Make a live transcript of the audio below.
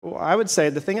I would say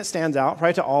the thing that stands out,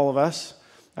 probably to all of us,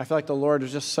 I feel like the Lord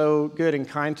is just so good and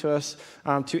kind to us,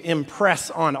 to impress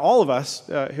on all of us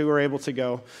who were able to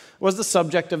go, was the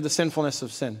subject of the sinfulness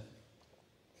of sin.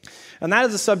 And that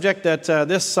is a subject that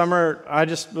this summer I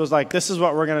just was like, this is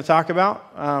what we're going to talk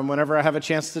about whenever I have a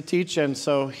chance to teach, and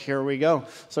so here we go.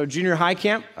 So junior high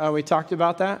camp, we talked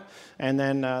about that, and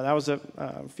then that was a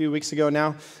few weeks ago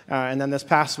now, and then this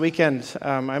past weekend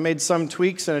I made some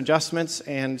tweaks and adjustments,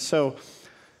 and so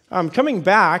coming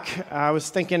back, I was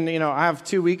thinking, I have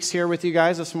 2 weeks here with you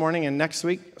guys this morning and next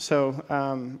week,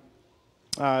 so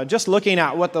just looking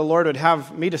at what the Lord would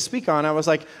have me to speak on, I was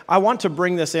like, I want to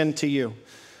bring this in to you.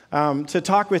 To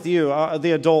talk with you,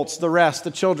 the adults, the rest,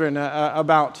 the children,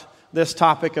 about this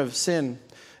topic of sin.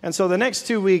 And so the next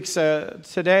 2 weeks,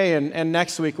 today and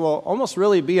next week, will almost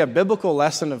really be a biblical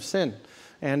lesson of sin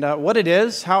and what it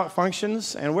is, how it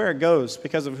functions, and where it goes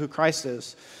because of who Christ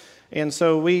is. And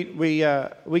so we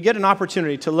get an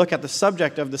opportunity to look at the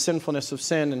subject of the sinfulness of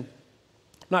sin. And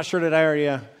I'm not sure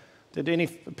did any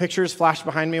pictures flash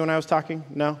behind me when I was talking?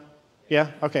 No?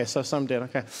 Yeah? Okay, so some did.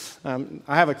 Okay.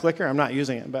 I have a clicker. I'm not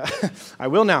using it, but I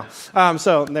will now.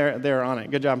 So they're on it.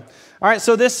 Good job. All right,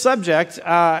 so this subject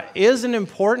is an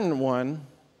important one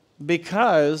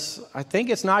because I think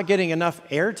it's not getting enough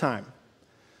airtime.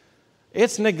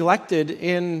 It's neglected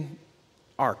in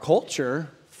our culture,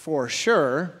 for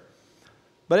sure,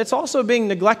 but it's also being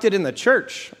neglected in the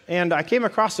church. And I came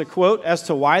across a quote as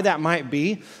to why that might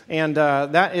be, and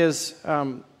that is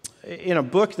in a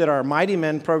book that our Mighty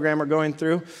Men program are going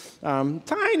through,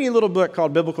 tiny little book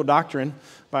called Biblical Doctrine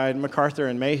by MacArthur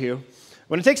and Mayhew.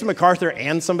 When it takes MacArthur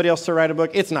and somebody else to write a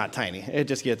book, it's not tiny. It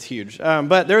just gets huge.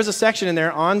 But there's a section in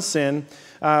there on sin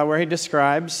where he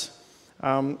describes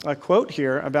a quote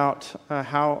here about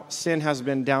how sin has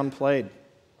been downplayed.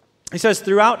 He says,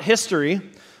 throughout history,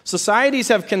 societies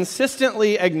have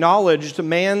consistently acknowledged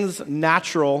man's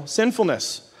natural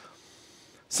sinfulness.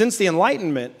 Since the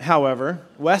Enlightenment, however,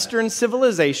 Western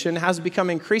civilization has become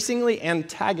increasingly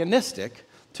antagonistic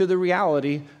to the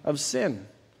reality of sin,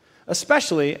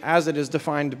 especially as it is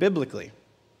defined biblically.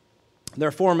 There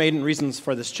are four main reasons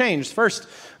for this change. First,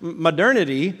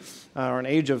 modernity, or an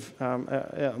age of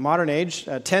modern age,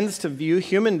 tends to view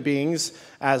human beings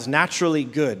as naturally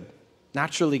good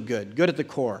at the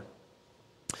core.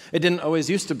 It didn't always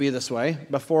used to be this way.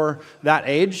 Before that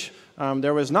age,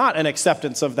 there was not an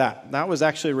acceptance of that. That was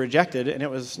actually rejected, and it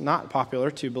was not popular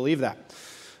to believe that.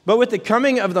 But with the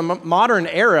coming of the modern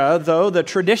era, though, the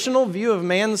traditional view of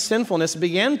man's sinfulness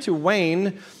began to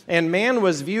wane, and man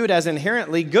was viewed as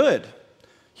inherently good.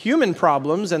 Human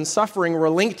problems and suffering were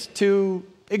linked to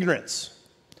ignorance.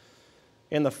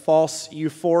 In the false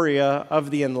euphoria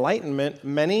of the Enlightenment,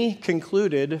 many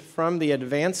concluded from the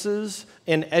advances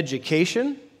in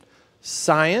education,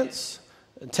 science,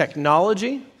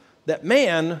 technology, that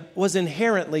man was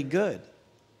inherently good,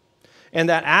 and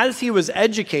that as he was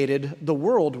educated, the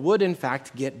world would in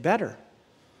fact get better.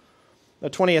 The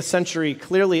 20th century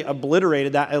clearly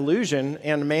obliterated that illusion,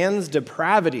 and man's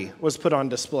depravity was put on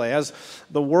display as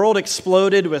the world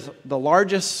exploded with the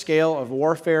largest scale of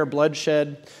warfare,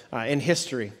 bloodshed in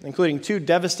history, including two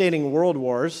devastating world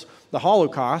wars, the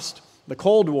Holocaust, the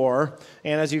Cold War,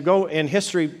 and as you go in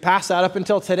history past that up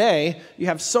until today, you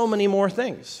have so many more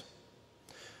things.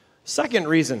 Second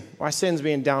reason why sin's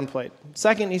being downplayed.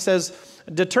 Second, he says,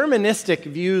 deterministic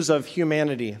views of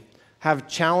humanity have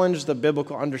challenged the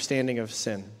biblical understanding of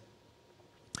sin.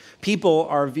 People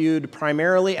are viewed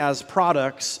primarily as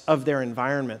products of their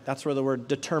environment. That's where the word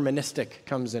deterministic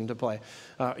comes into play.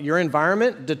 Your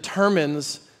environment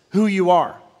determines who you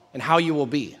are and how you will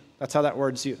be. That's how that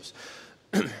word's used.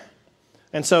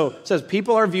 And so it says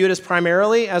people are viewed as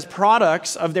primarily as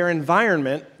products of their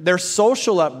environment, their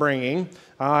social upbringing.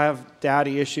 I have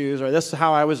daddy issues, or this is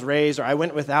how I was raised, or I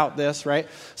went without this, right?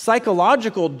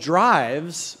 Psychological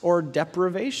drives or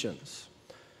deprivations.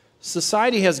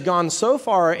 Society has gone so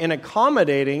far in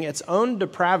accommodating its own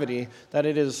depravity that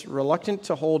it is reluctant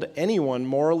to hold anyone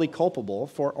morally culpable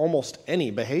for almost any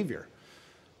behavior.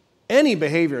 Any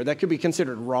behavior that could be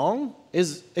considered wrong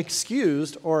is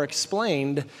excused or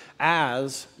explained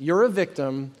as you're a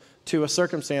victim to a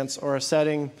circumstance or a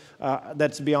setting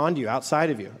that's beyond you, outside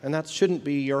of you, and that shouldn't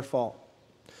be your fault.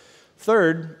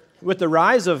 Third, with the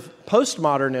rise of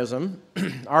postmodernism,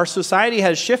 our society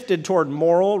has shifted toward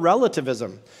moral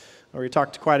relativism. We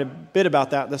talked quite a bit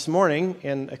about that this morning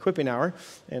in Equipping Hour,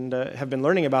 and have been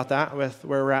learning about that with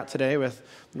where we're at today with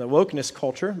the wokeness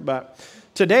culture. But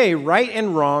today, right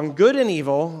and wrong, good and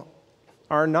evil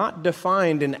are not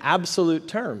defined in absolute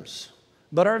terms,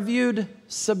 but are viewed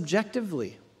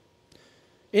subjectively.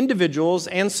 individuals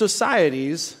and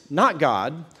societies, not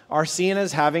God, are seen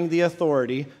as having the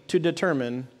authority to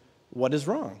determine what is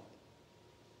wrong.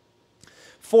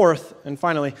 Fourth, and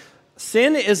finally,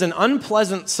 sin is an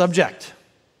unpleasant subject.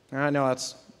 I know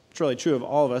that's really true of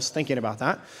all of us thinking about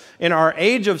that. In our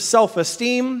age of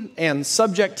self-esteem and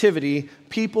subjectivity,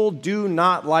 people do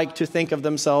not like to think of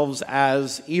themselves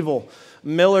as evil.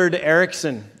 Millard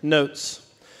Erickson notes,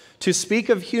 to speak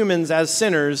of humans as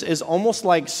sinners is almost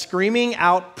like screaming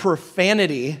out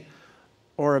profanity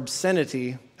or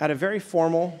obscenity at a very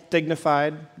formal,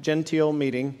 dignified, genteel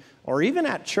meeting, or even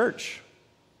at church.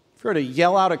 If you were to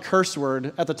yell out a curse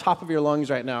word at the top of your lungs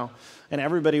right now, and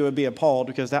everybody would be appalled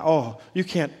because you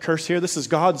can't curse here. This is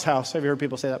God's house. Have you heard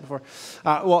people say that before?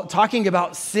 Talking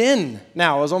about sin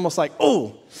now is almost like,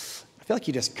 I feel like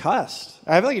he just cussed.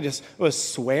 I feel like he just was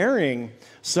swearing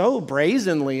so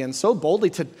brazenly and so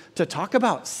boldly to talk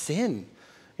about sin.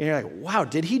 And you're like, wow,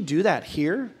 did he do that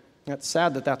here? That's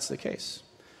sad that that's the case.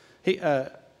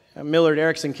 Millard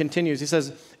Erickson continues. He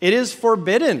says, it is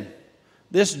forbidden.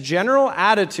 This general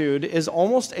attitude is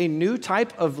almost a new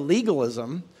type of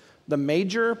legalism, the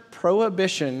major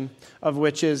prohibition of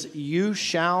which is, you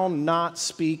shall not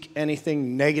speak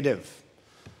anything negative.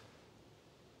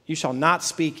 You shall not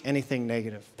speak anything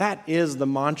negative. That is the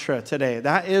mantra today.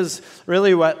 That is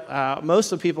really what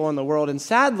most of the people in the world, and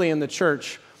sadly in the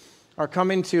church, are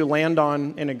coming to land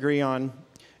on and agree on.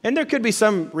 And there could be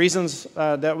some reasons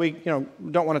that we don't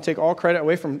want to take all credit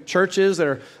away from churches that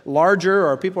are larger,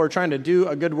 or people are trying to do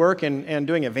a good work and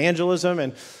doing evangelism,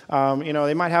 and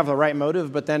they might have the right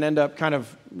motive, but then end up kind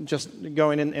of just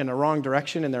going in a wrong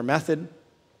direction in their method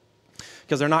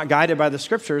because they're not guided by the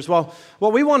Scriptures. Well,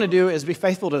 what we want to do is be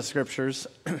faithful to the Scriptures.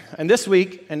 And this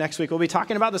week and next week, we'll be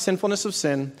talking about the sinfulness of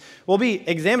sin. We'll be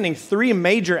examining 3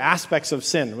 major aspects of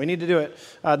sin. We need to do it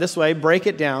this way, break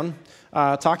it down.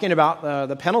 Talking about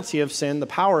the penalty of sin, the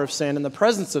power of sin, and the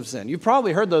presence of sin. You've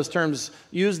probably heard those terms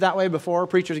used that way before.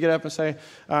 Preachers get up and say,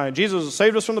 Jesus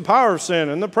saved us from the power of sin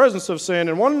and the presence of sin,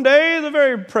 and one day the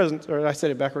very presence, or I said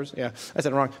it backwards. Yeah, I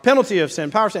said it wrong. Penalty of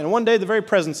sin, power of sin, and one day the very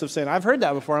presence of sin. I've heard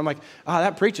that before. I'm like,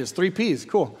 that preaches 3 Ps.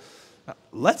 Cool.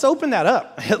 Let's open that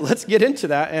up. Let's get into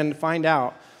that and find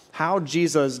out how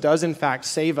Jesus does in fact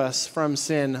save us from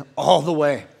sin all the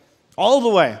way,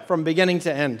 from beginning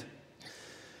to end.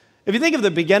 If you think of the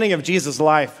beginning of Jesus'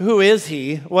 life, who is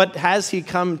he? What has he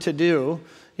come to do?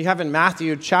 You have in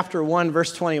Matthew chapter 1,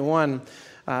 verse 21,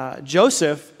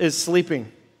 Joseph is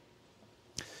sleeping.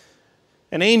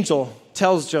 An angel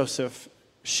tells Joseph,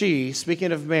 she,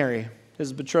 speaking of Mary,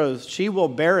 his betrothed, she will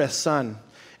bear a son,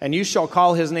 and you shall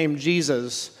call his name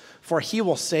Jesus, for he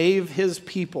will save his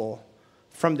people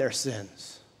from their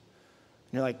sins.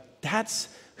 And you're like, that's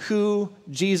who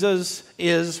Jesus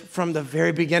is from the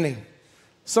very beginning.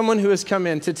 Someone who has come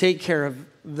in to take care of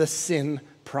the sin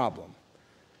problem.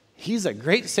 He's a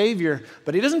great Savior,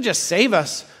 but he doesn't just save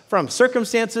us from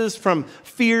circumstances, from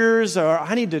fears, or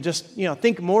I need to just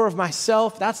think more of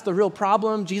myself. That's the real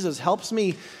problem. Jesus helps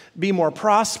me be more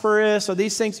prosperous, or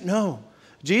these things. No,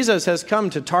 Jesus has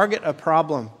come to target a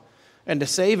problem and to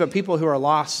save a people who are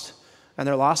lost, and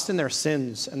they're lost in their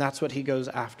sins, and that's what he goes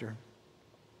after.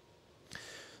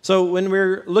 So when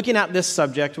we're looking at this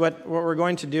subject, what we're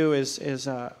going to do is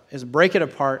break it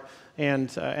apart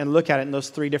and look at it in those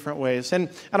 3 different ways. And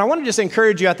I want to just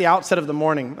encourage you at the outset of the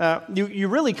morning. You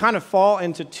really kind of fall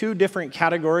into 2 different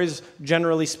categories,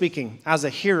 generally speaking, as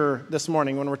a hearer this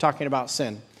morning when we're talking about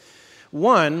sin.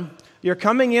 One, you're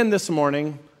coming in this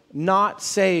morning not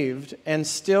saved and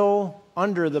still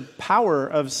under the power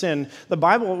of sin. The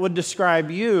Bible would describe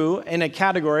you in a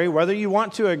category, whether you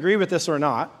want to agree with this or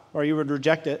not, or you would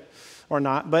reject it or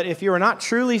not. But if you are not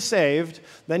truly saved,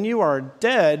 then you are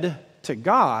dead to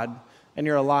God and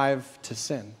you're alive to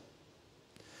sin.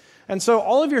 And so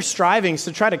all of your strivings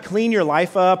to try to clean your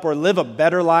life up or live a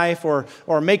better life or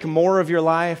make more of your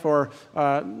life or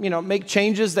make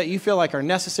changes that you feel like are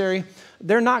necessary,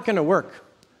 they're not going to work.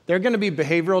 They're going to be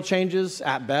behavioral changes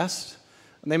at best.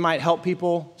 They might help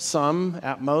people some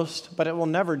at most, but it will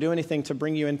never do anything to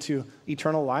bring you into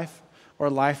eternal life or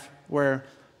life where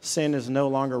sin is no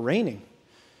longer reigning.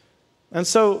 And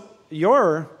so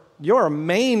your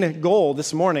main goal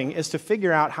this morning is to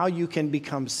figure out how you can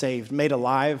become saved, made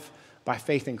alive by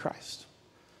faith in Christ.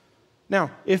 Now,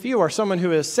 if you are someone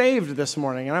who is saved this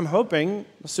morning, and I'm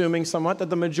assuming somewhat that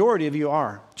the majority of you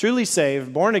are truly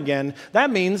saved, born again,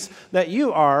 that means that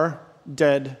you are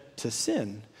dead to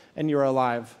sin and you're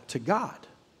alive to God.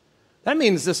 That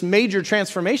means this major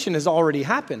transformation has already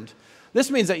happened. This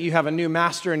means that you have a new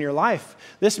master in your life.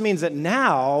 This means that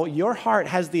now your heart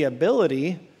has the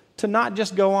ability to not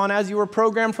just go on as you were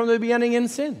programmed from the beginning in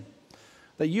sin.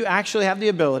 that you actually have the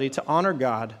ability to honor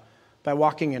God by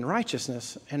walking in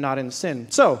righteousness and not in sin.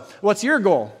 So, what's your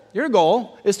goal? Your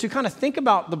goal is to kind of think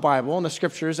about the Bible and the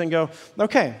scriptures and go,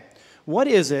 okay, what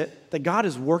is it that God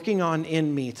is working on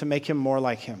in me to make him more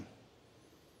like him?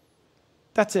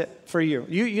 That's it for you.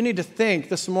 You need to think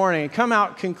this morning and come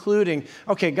out concluding,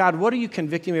 okay, God, what are you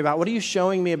convicting me about? What are you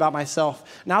showing me about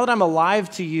myself? Now that I'm alive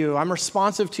to you, I'm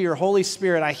responsive to your Holy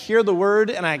Spirit. I hear the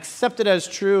word and I accept it as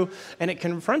true, and it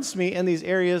confronts me in these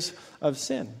areas of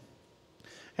sin.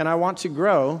 And I want to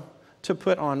grow to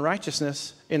put on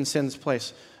righteousness in sin's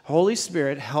place. Holy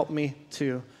Spirit, help me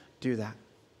to do that.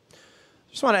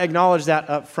 Just want to acknowledge that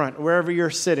up front. Wherever you're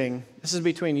sitting, this is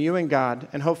between you and God,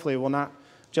 and hopefully will not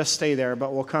just stay there,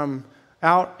 but will come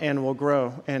out and will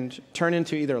grow and turn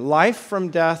into either life from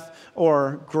death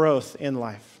or growth in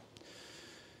life.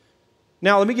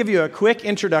 Now, let me give you a quick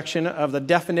introduction of the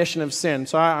definition of sin.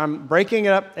 So I'm breaking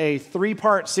up a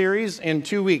 3-part series in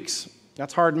 2 weeks.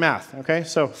 That's hard math, okay?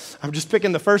 So I'm just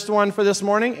picking the first one for this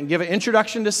morning and give an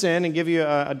introduction to sin and give you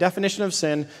a definition of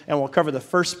sin, and we'll cover the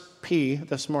first P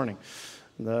this morning,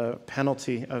 the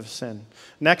penalty of sin.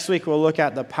 Next week, we'll look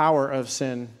at the power of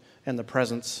sin and the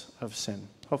presence of sin.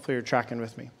 Hopefully you're tracking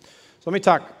with me. So let me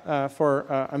talk for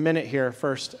a minute here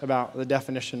first about the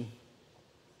definition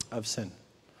of sin.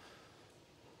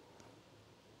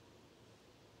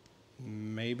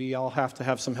 Maybe I'll have to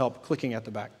have some help clicking at the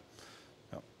back.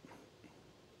 No.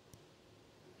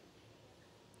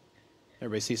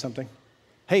 Everybody see something?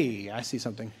 Hey, I see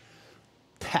something.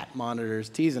 That monitor's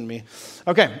teasing me.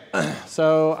 Okay,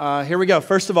 so here we go.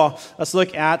 First of all, let's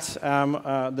look at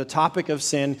the topic of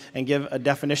sin and give a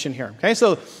definition here. Okay,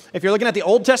 so if you're looking at the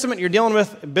Old Testament, you're dealing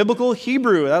with biblical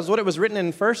Hebrew. That's what it was written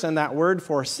in first, and that word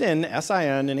for sin,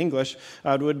 S-I-N in English,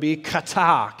 would be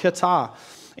kata.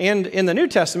 And in the New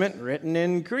Testament, written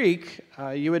in Greek,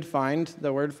 you would find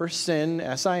the word for sin,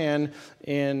 S-I-N,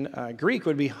 in Greek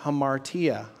would be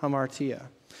hamartia.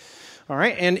 All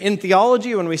right, and in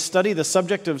theology, when we study the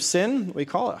subject of sin, we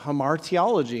call it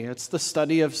hamartiology. It's the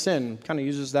study of sin. Kind of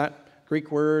uses that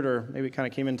Greek word, or maybe it kind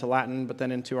of came into Latin, but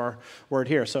then into our word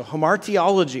here. So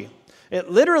hamartiology. It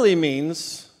literally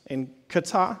means, in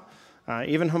kata,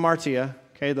 even hamartia,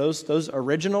 okay, those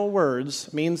original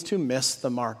words means to miss the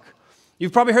mark.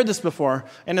 You've probably heard this before,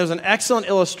 and there's an excellent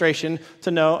illustration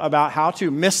to know about how to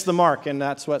miss the mark, and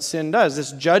that's what sin does.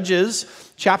 This Judges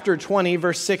chapter 20,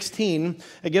 verse 16,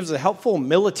 it gives a helpful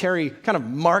military kind of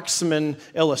marksman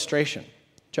illustration.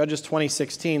 Judges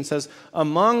 20:16 says,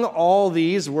 "Among all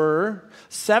these were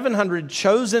 700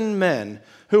 chosen men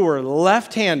who were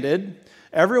left-handed.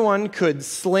 Everyone could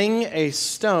sling a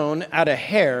stone at a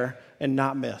hair and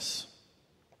not miss."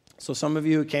 So some of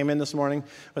you who came in this morning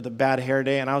with a bad hair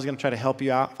day, and I was going to try to help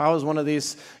you out. If I was one of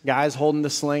these guys holding the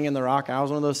sling and the rock, I was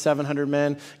one of those 700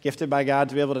 men gifted by God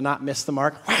to be able to not miss the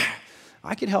mark,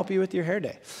 I could help you with your hair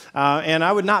day. And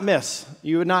I would not miss.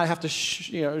 You would not have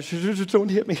to, don't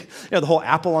hit me. The whole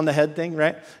apple on the head thing,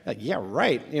 right? Like, yeah,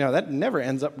 right. That never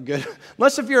ends up good.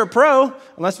 Unless if you're a pro,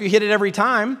 unless you hit it every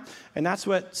time. And that's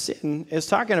what sin is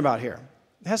talking about here.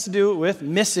 It has to do with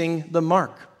missing the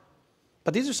mark.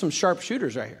 But these are some sharp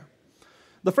shooters right here.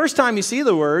 The first time you see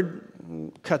the word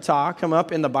kata come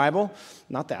up in the Bible,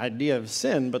 not the idea of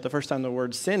sin, but the first time the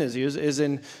word sin is used is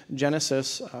in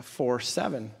Genesis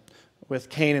 4:7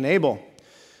 with Cain and Abel.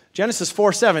 Genesis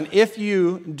 4:7, "If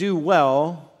you do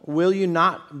well, will you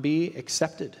not be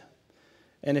accepted?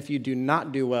 And if you do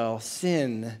not do well,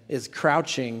 sin is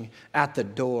crouching at the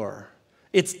door.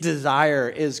 Its desire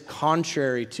is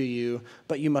contrary to you,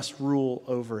 but you must rule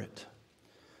over it."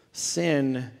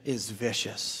 Sin is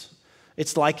vicious.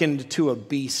 It's likened to a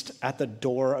beast at the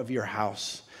door of your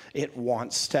house. It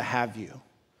wants to have you,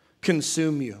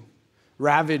 consume you,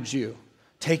 ravage you,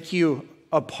 take you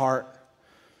apart.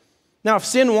 Now, if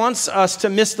sin wants us to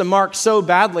miss the mark so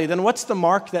badly, then what's the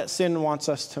mark that sin wants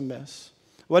us to miss?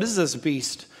 What does this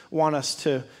beast want us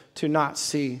to not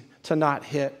see, to not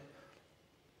hit?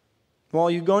 Well,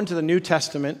 you go into the New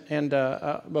Testament, and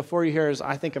before you hear is,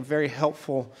 I think, a very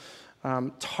helpful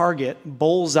target,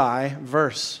 bullseye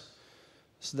verse.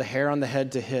 This is the hair on the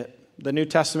head to hit. The New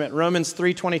Testament, Romans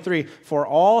 3:23, "For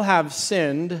all have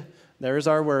sinned," there's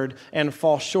our word, "and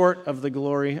fall short of the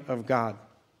glory of God."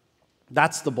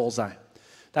 That's the bullseye.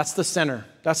 That's the center.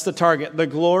 That's the target, the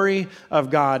glory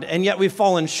of God. And yet we've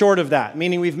fallen short of that,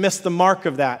 meaning we've missed the mark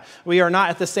of that. We are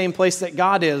not at the same place that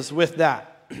God is with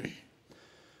that.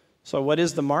 So what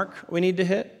is the mark we need to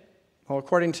hit? Well,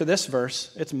 according to this verse,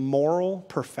 it's moral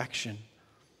perfection.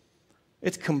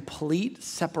 It's complete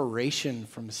separation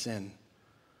from sin.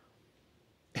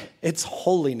 It's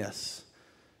holiness.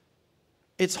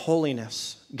 It's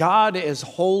holiness. God is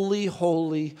holy,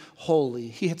 holy, holy.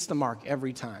 He hits the mark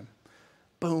every time.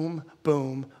 Boom,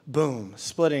 boom, boom,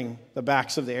 splitting the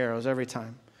backs of the arrows every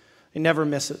time. He never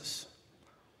misses.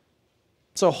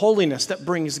 So holiness that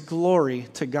brings glory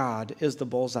to God is the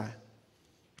bullseye.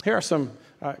 Here are some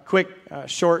quick,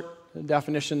 short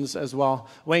definitions as well.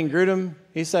 Wayne Grudem,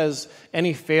 he says,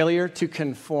 any failure to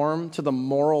conform to the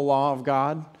moral law of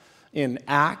God in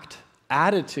act,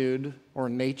 attitude, or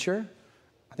nature.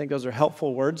 I think those are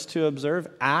helpful words to observe.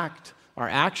 Act, our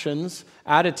actions,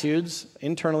 attitudes,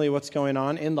 internally what's going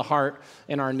on in the heart,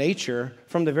 in our nature,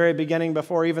 from the very beginning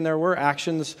before even there were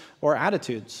actions or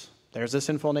attitudes. There's a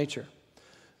sinful nature.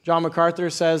 John MacArthur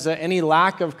says that any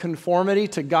lack of conformity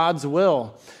to God's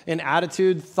will in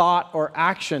attitude, thought, or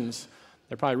actions,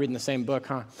 they're probably reading the same book,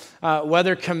 huh?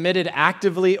 Whether committed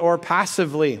actively or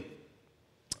passively.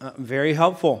 Very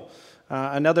helpful.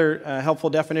 Another helpful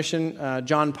definition,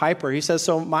 John Piper, he says,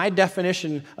 so my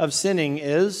definition of sinning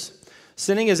is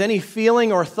any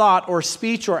feeling or thought or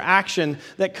speech or action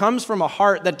that comes from a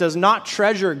heart that does not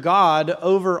treasure God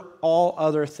over all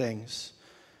other things.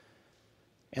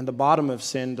 And the bottom of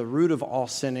sin, the root of all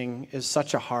sinning, is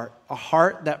such a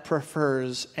heart that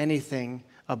prefers anything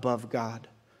above God,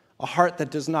 a heart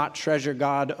that does not treasure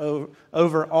God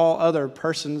over all other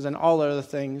persons and all other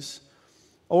things.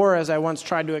 Or, as I once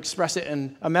tried to express it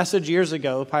in a message years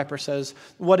ago, Piper says,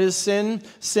 what is sin?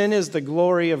 Sin is the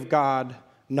glory of God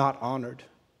not honored,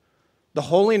 the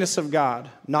holiness of God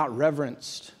not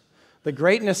reverenced, the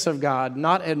greatness of God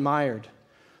not admired,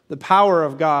 the power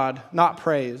of God not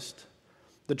praised,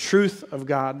 the truth of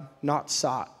God not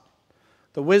sought,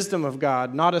 the wisdom of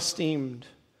God not esteemed,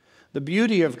 the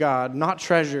beauty of God not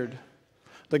treasured,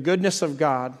 the goodness of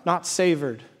God not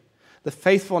savored, the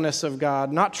faithfulness of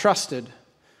God not trusted,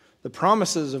 the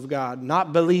promises of God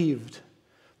not believed,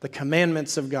 the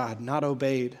commandments of God not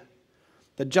obeyed,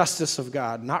 the justice of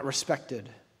God not respected,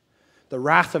 the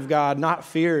wrath of God not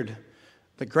feared,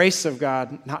 the grace of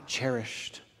God not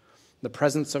cherished, the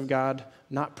presence of God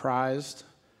not prized,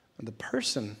 and the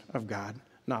person of God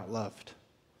not loved.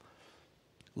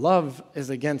 Love is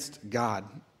against God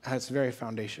at its very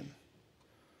foundation.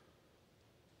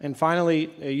 And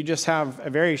finally, you just have a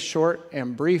very short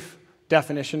and brief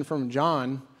definition from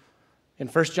John in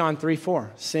 1 John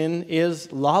 3:4. Sin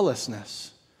is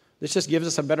lawlessness. This just gives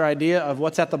us a better idea of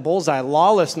what's at the bullseye.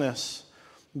 Lawlessness,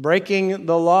 breaking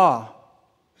the law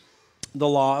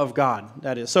of God,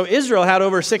 that is. So Israel had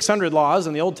over 600 laws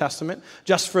in the Old Testament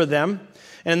just for them.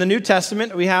 And in the New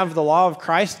Testament, we have the law of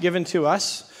Christ given to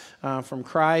us from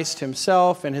Christ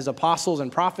himself and his apostles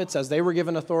and prophets as they were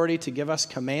given authority to give us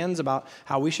commands about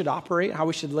how we should operate, how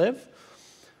we should live.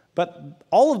 But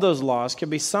all of those laws can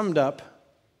be summed up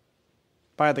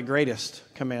by the greatest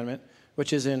commandment,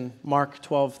 which is in Mark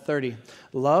 12:30.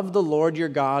 Love the Lord your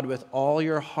God with all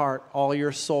your heart, all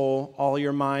your soul, all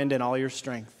your mind, and all your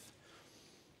strength.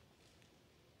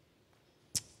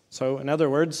 So, in other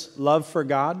words, love for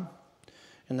God.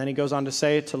 And then he goes on to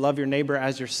say to love your neighbor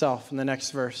as yourself in the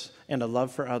next verse. And a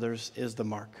love for others is the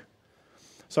mark.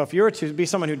 So if you were to be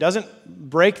someone who doesn't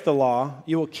break the law,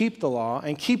 you will keep the law.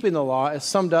 And keeping the law is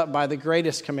summed up by the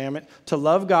greatest commandment, to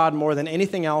love God more than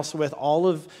anything else with all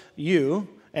of you,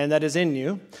 and that is in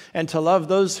you, and to love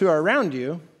those who are around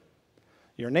you,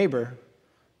 your neighbor,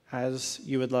 as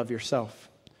you would love yourself.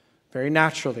 Very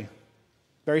naturally,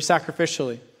 very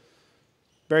sacrificially,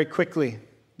 very quickly,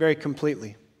 very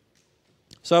completely.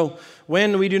 So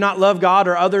when we do not love God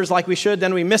or others like we should,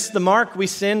 then we miss the mark, we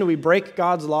sin, we break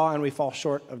God's law, and we fall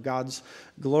short of God's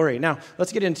glory. Now,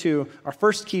 let's get into our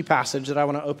first key passage that I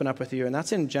want to open up with you, and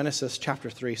that's in Genesis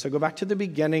chapter 3. So go back to the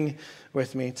beginning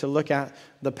with me to look at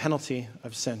the penalty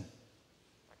of sin.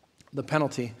 The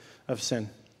penalty of sin.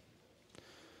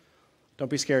 Don't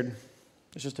be scared.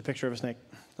 It's just a picture of a snake,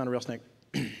 not a real snake.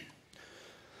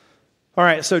 All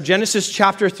right, so Genesis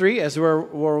chapter 3 is where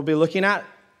we'll be looking at.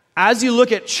 As you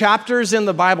look at chapters in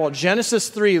the Bible, Genesis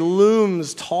 3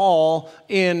 looms tall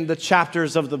in the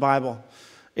chapters of the Bible.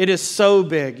 It is so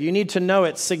big. You need to know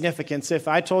its significance. If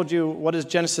I told you what is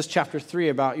Genesis chapter 3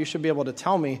 about, you should be able to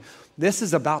tell me this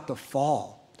is about the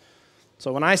fall.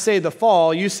 So when I say the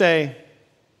fall, you say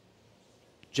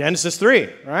Genesis 3,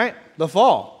 right? The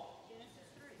fall.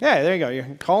 Yeah, there you go. Your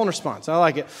call and response. I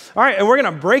like it. All right, and we're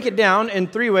going to break it down in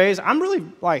 3 ways. I'm really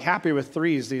happy with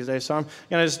threes these days, so I'm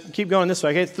going to just keep going this way.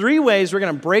 Okay, 3 ways we're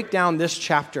going to break down this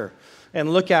chapter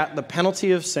and look at the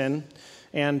penalty of sin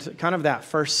and kind of that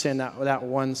first sin, that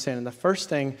one sin. And the first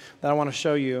thing that I want to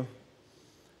show you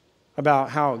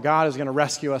about how God is going to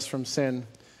rescue us from sin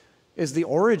is the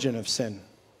origin of sin.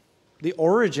 The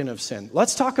origin of sin.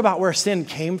 Let's talk about where sin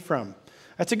came from.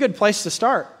 That's a good place to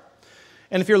start.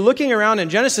 And if you're looking around in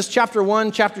Genesis chapter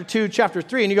 1, chapter 2, chapter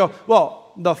 3, and you go,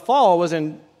 well, the fall was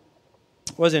in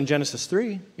Genesis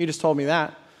 3. You just told me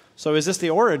that. So is this the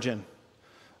origin?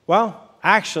 Well,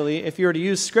 actually, if you were to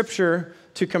use Scripture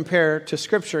to compare to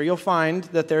Scripture, you'll find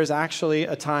that there's actually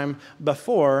a time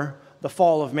before the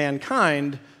fall of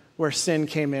mankind where sin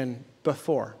came in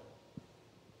before.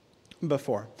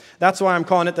 That's why I'm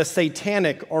calling it the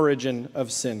satanic origin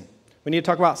of sin. We need to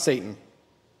talk about Satan.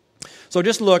 So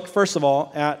just look, first of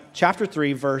all, at chapter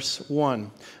 3, verse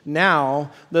 1.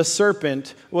 Now the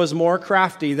serpent was more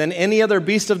crafty than any other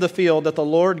beast of the field that the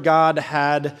Lord God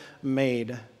had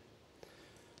made.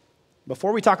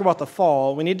 Before we talk about the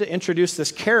fall, we need to introduce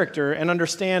this character and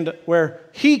understand where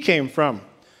he came from,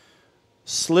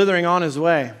 slithering on his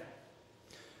way.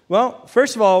 Well,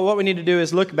 first of all, what we need to do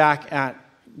is look back at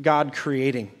God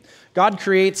creating. God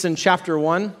creates in chapter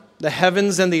 1 the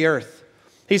heavens and the earth.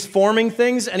 He's forming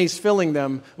things and he's filling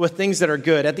them with things that are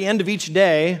good. At the end of each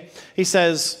day, he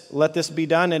says, let this be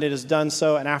done, and it is done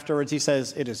so. And afterwards he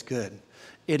says, it is good.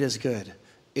 It is good.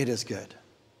 It is good.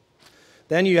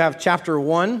 Then you have chapter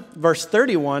 1, verse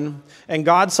 31, and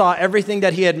God saw everything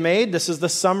that he had made. This is the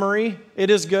summary, it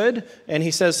is good. And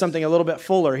he says something a little bit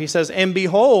fuller. He says, and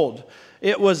behold,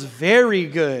 it was very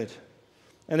good.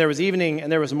 And there was evening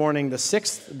and there was morning the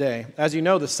sixth day. As you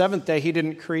know, the seventh day he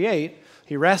didn't create,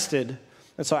 he rested.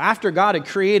 And so after God had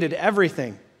created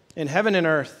everything in heaven and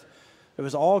earth, it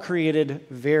was all created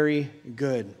very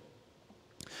good.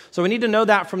 So we need to know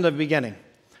that from the beginning,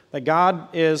 that God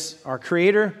is our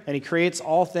creator and he creates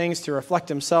all things to reflect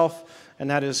himself,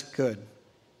 and that is good.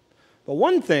 But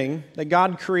one thing that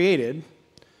God created,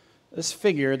 this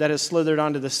figure that has slithered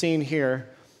onto the scene here,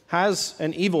 has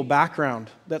an evil background,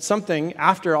 that something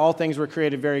after all things were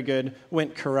created very good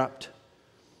went corrupt.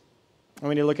 And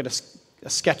we need to look at a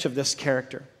sketch of this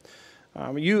character.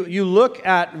 You look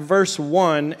at verse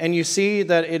 1 and you see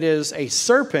that it is a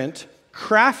serpent,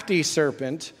 crafty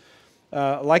serpent,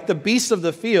 like the beasts of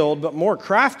the field, but more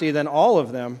crafty than all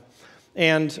of them,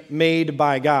 and made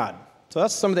by God. So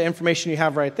that's some of the information you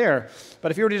have right there.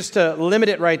 But if you were just to limit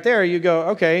it right there, you go,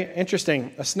 okay,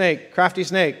 interesting, a snake, crafty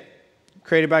snake,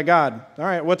 created by God. All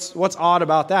right, what's odd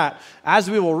about that?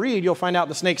 As we will read, you'll find out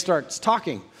the snake starts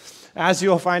talking. As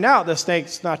you'll find out, the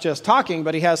snake's not just talking,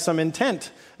 but he has some intent.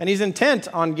 And he's intent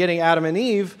on getting Adam and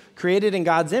Eve created in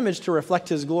God's image to reflect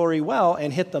his glory well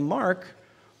and hit the mark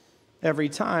every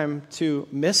time to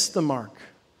miss the mark.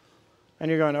 And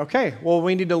you're going, okay, well,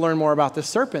 we need to learn more about this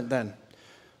serpent then.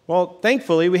 Well,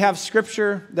 thankfully, we have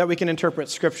Scripture that we can interpret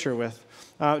Scripture with.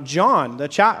 John,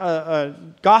 the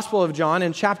Gospel of John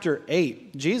in chapter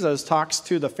 8, Jesus talks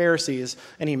to the Pharisees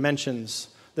and he mentions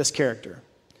this character.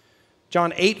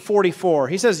 John 8:44,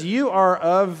 he says, you are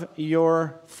of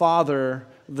your father,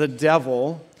 the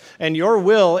devil, and your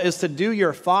will is to do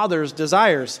your father's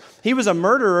desires. He was a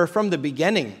murderer from the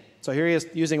beginning. So here he is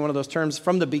using one of those terms,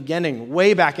 from the beginning,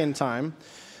 way back in time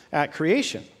at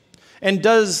creation. And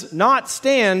does not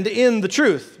stand in the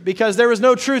truth, because there is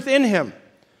no truth in him.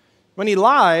 When he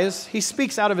lies, he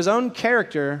speaks out of his own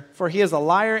character, for he is a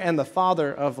liar and the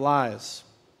father of lies.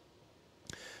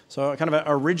 So kind of an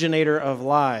originator of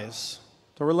lies.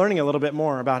 So we're learning a little bit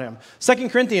more about him. 2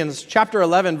 Corinthians chapter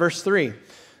 11, verse 3.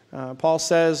 Paul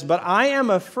says, but I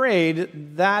am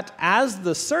afraid that as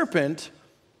the serpent,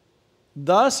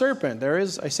 there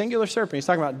is a singular serpent, he's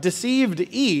talking about, deceived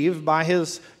Eve by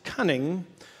his cunning,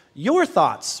 your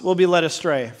thoughts will be led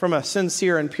astray from a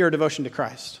sincere and pure devotion to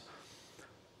Christ.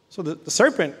 So the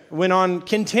serpent went on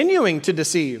continuing to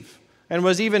deceive and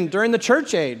was even during the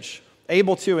church age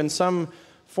able to, in some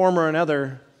form or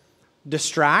another,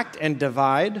 distract and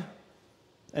divide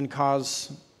and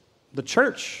cause the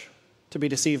church to be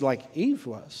deceived like Eve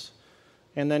was.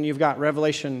 And then you've got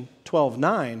Revelation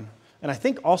 12:9, and I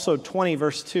think also 20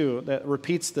 verse 2 that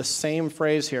repeats the same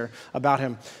phrase here about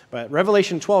him. But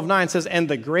Revelation 12:9 says, and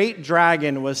the great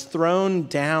dragon was thrown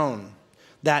down,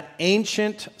 that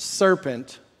ancient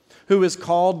serpent who is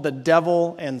called the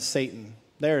devil and Satan.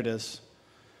 There it is.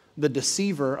 The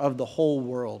deceiver of the whole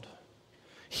world.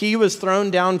 He was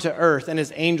thrown down to earth, and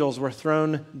his angels were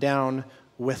thrown down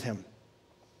with him.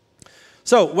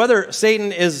 So whether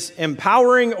Satan is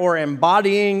empowering or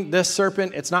embodying this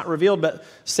serpent, it's not revealed, but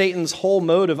Satan's whole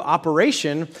mode of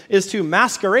operation is to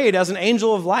masquerade as an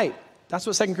angel of light. That's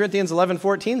what 2 Corinthians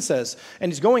 11:14 says. And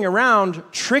he's going around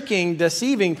tricking,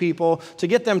 deceiving people to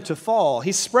get them to fall.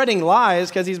 He's spreading lies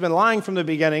because he's been lying from the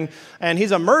beginning, and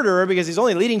he's a murderer because he's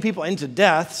only leading people into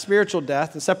death, spiritual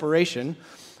death and separation.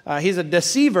 He's a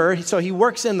deceiver, so he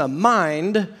works in the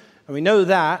mind, and we know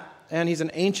that. And he's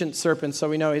an ancient serpent, so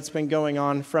we know it's been going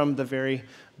on from the very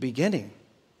beginning.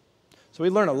 So we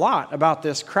learn a lot about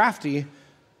this crafty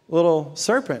little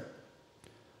serpent.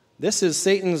 This is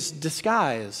Satan's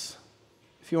disguise,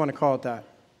 if you want to call it that.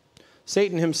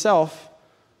 Satan himself,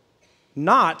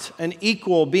 not an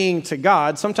equal being to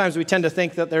God. Sometimes we tend to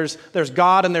think that there's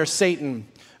God and there's Satan.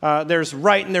 There's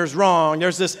right and there's wrong.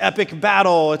 There's this epic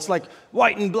battle. It's like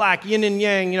white and black, yin and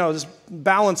yang, this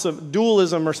balance of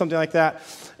dualism or something like that.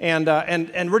 And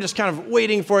we're just kind of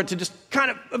waiting for it to just kind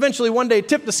of eventually one day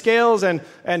tip the scales and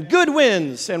good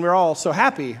wins. And we're all so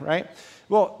happy, right?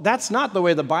 Well, that's not the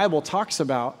way the Bible talks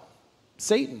about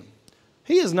Satan.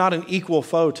 He is not an equal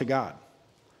foe to God.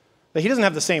 He doesn't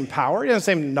have the same power. He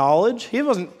doesn't have the same knowledge. He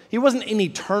wasn't an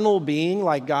eternal being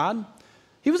like God.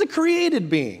 He was a created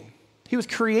being. He was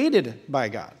created by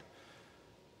God.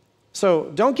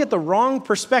 So don't get the wrong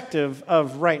perspective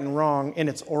of right and wrong in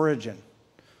its origin.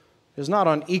 It's not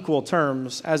on equal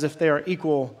terms as if they are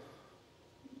equal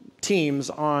teams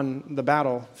on the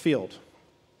battlefield.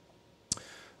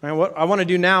 And what I want to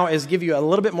do now is give you a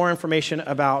little bit more information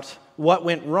about what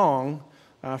went wrong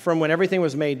from when everything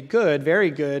was made good,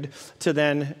 very good, to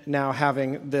then now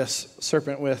having this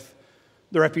serpent with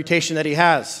the reputation that he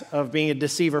has of being a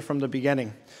deceiver from the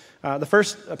beginning. The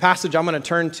first passage I'm going to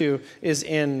turn to is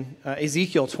in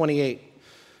Ezekiel 28.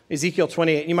 Ezekiel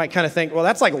 28, you might kind of think, well,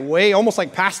 that's like way, almost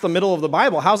like past the middle of the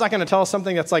Bible. How's that going to tell us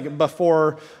something that's like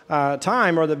before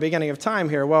time or the beginning of time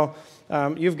here? Well,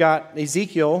 you've got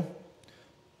Ezekiel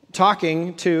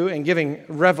talking to and giving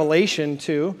revelation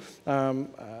to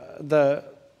the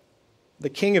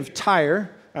king of Tyre.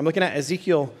 I'm looking at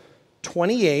Ezekiel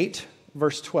 28,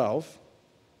 verse 12.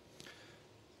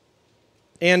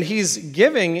 And he's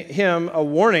giving him a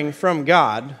warning from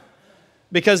God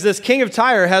because this king of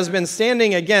Tyre has been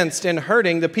standing against and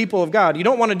hurting the people of God. You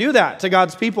don't want to do that to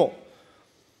God's people.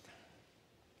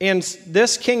 And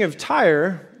this king of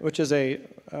Tyre, which is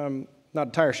not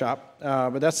a tire shop,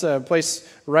 but that's a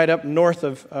place right up north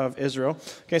of Israel.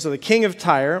 Okay, so the king of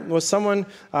Tyre was someone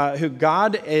who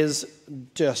God is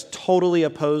just totally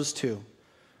opposed to.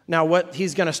 Now, what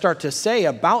he's going to start to say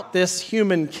about this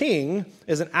human king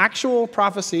is an actual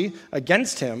prophecy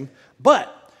against him,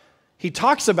 but he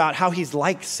talks about how he's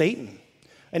like Satan.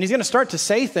 And he's going to start to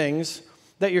say things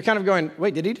that you're kind of going,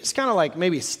 wait, did he just kind of like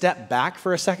maybe step back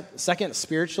for a second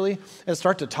spiritually and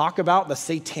start to talk about the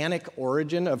satanic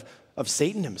origin of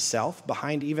Satan himself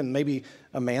behind even maybe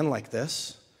a man like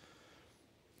this?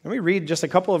 Let me read just a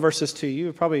couple of verses to you.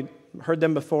 You've probably heard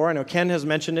them before. I know Ken has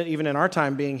mentioned it even in our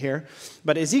time being here.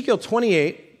 But Ezekiel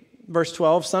 28, verse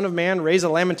 12, Son of man, raise a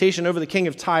lamentation over the king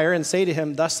of Tyre and say to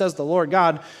him, Thus says the Lord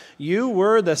God, you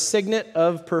were the signet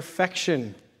of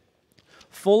perfection,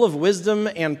 full of wisdom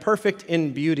and perfect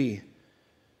in beauty.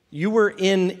 You were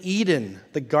in Eden,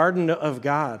 the garden of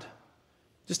God.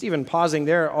 Just even pausing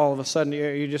there, all of a sudden,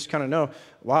 you just kind of know,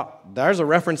 wow, there's a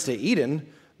reference to Eden.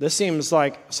 This seems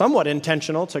like somewhat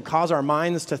intentional to cause our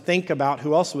minds to think about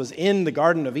who else was in the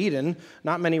Garden of Eden.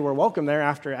 Not many were welcome there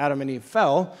after Adam and Eve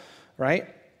fell, right?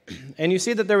 And you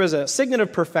see that there was a signet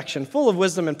of perfection, full of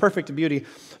wisdom and perfect beauty.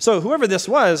 So whoever this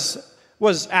was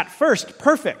at first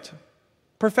perfect,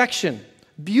 perfection,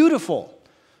 beautiful.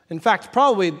 In fact,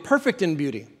 probably perfect in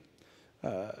beauty.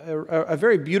 A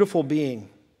very beautiful being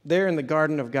there in the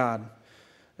garden of God.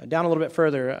 Down a little bit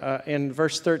further, in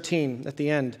verse 13 at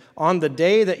the end, on the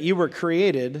day that you were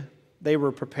created, they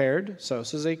were prepared. So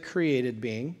this is a created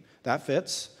being. That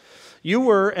fits. You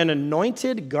were an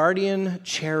anointed guardian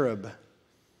cherub.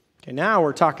 Okay, now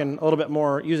we're talking a little bit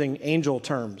more using angel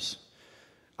terms.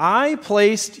 I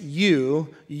placed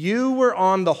you were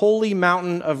on the holy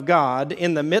mountain of God.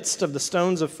 In the midst of the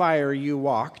stones of fire you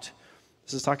walked.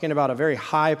 This is talking about a very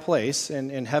high place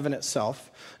in heaven itself.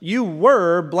 You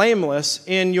were blameless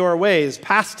in your ways.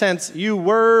 Past tense, you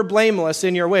were blameless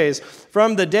in your ways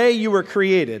from the day you were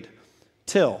created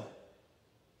till,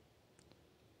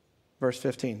 verse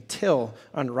 15, till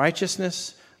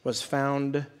unrighteousness was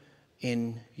found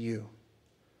in you.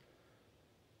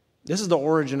 This is the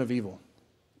origin of evil,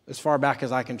 as far back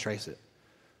as I can trace it.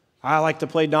 I like to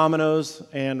play dominoes,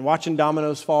 and watching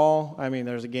dominoes fall, I mean,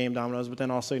 there's a game dominoes, but then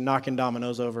also knocking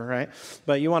dominoes over, right?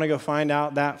 But you want to go find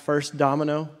out that first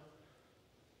domino?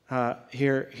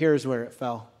 Here's where it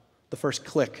fell, the first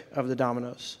click of the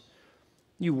dominoes.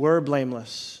 You were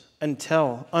blameless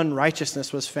until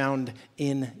unrighteousness was found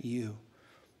in you.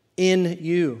 In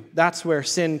you. That's where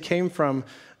sin came from,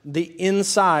 the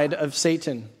inside of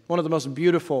Satan, one of the most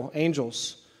beautiful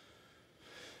angels.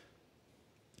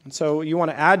 And so you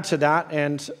want to add to that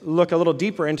and look a little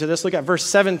deeper into this. Look at verse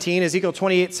 17, Ezekiel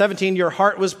 28:17. Your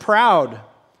heart was proud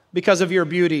because of your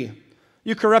beauty.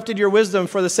 You corrupted your wisdom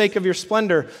for the sake of your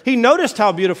splendor. He noticed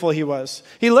how beautiful he was.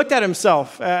 He looked at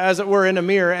himself, as it were, in a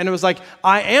mirror, and it was like,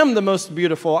 I am the most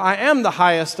beautiful. I am the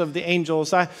highest of the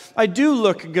angels. I do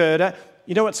look good.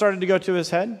 You know what started to go to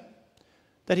his head?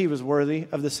 That he was worthy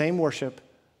of the same worship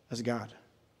as God.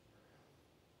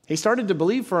 He started to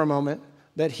believe for a moment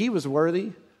that he was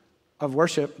worthy of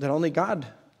worship that only God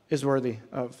is worthy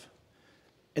of.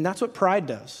 And that's what pride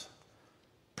does.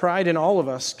 Pride in all of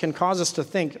us can cause us to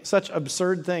think such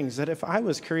absurd things that if I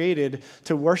was created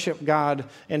to worship God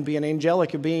and be an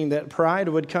angelic being, that pride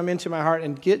would come into my heart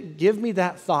and give me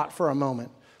that thought for a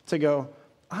moment to go,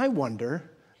 I wonder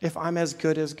if I'm as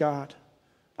good as God.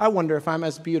 I wonder if I'm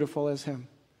as beautiful as him.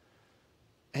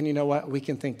 And you know what? We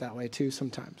can think that way too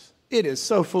sometimes. It is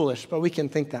so foolish, but we can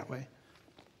think that way.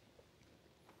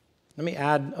 Let me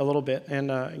add a little bit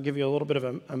and give you a little bit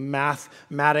of a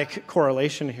mathematic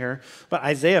correlation here. But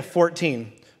Isaiah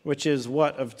 14, which is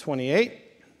what of 28?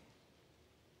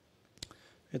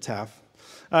 It's half.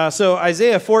 So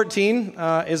Isaiah 14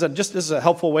 this is a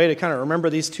helpful way to kind of remember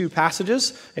these two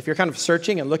passages. If you're kind of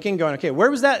searching and looking, going, okay,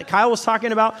 where was that? Kyle was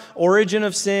talking about origin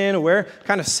of sin, where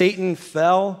kind of Satan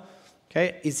fell.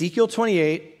 Okay, Ezekiel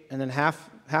 28, and then half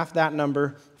that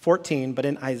number, 14, but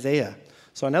in Isaiah.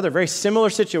 So another very similar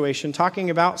situation, talking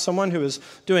about someone who is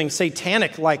doing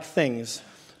satanic-like things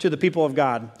to the people of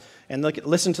God. And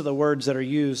listen to the words that are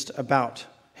used about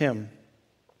him.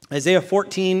 Isaiah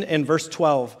 14 and verse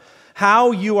 12.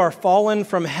 How you are fallen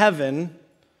from heaven,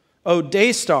 O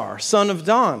day star, son of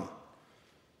dawn.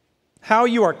 How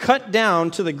you are cut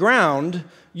down to the ground,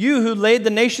 you who laid the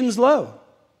nations low.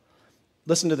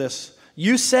 Listen to this.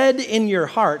 You said in your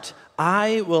heart,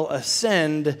 I will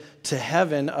ascend to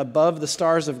heaven above the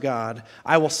stars of God.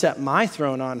 I will set my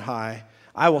throne on high.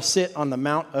 I will sit on the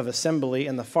mount of assembly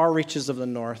in the far reaches of the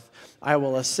north. I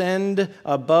will ascend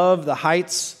above the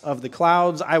heights of the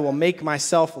clouds. I will make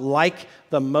myself like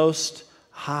the Most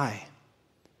High.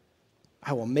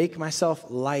 I will make myself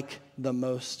like the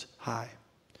Most High.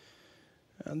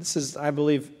 And this is, I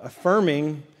believe,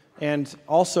 affirming and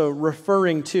also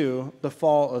referring to the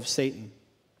fall of Satan.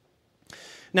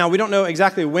 Now, we don't know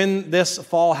exactly when this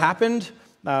fall happened.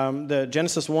 The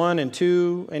Genesis 1 and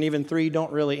 2 and even 3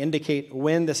 don't really indicate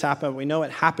when this happened. We know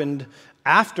it happened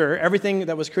after everything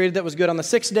that was created that was good on the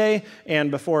sixth day and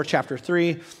before chapter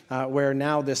 3, where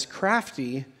now this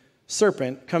crafty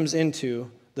serpent comes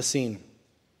into the scene.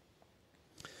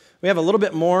 We have a little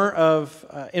bit more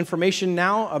of information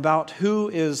now about who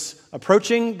is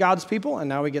approaching God's people, and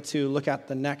now we get to look at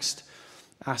the next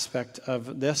aspect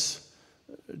of this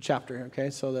chapter. Okay,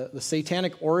 so the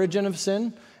satanic origin of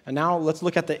sin, and now let's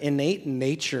look at the innate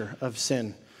nature of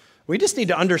sin. We just need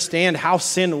to understand how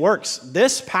sin works.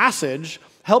 This passage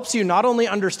helps you not only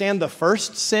understand the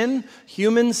first sin,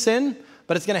 human sin,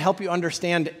 but it's going to help you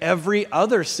understand every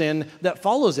other sin that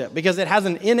follows it, because it has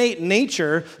an innate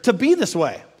nature to be this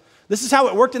way. This is how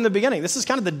it worked in the beginning. This is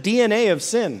kind of the DNA of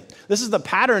sin. This is the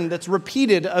pattern that's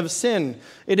repeated of sin.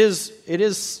 It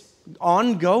is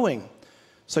ongoing.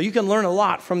 So you can learn a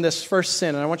lot from this first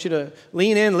sin. And I want you to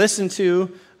lean in, listen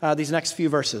to these next few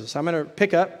verses. I'm going to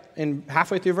pick up in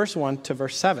halfway through verse 1 to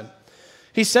verse 7.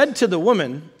 He said to the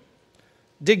woman,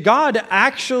 "Did God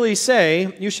actually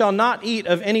say, 'You shall not eat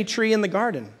of any tree in the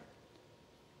garden'?"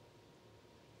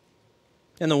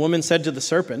 And the woman said to the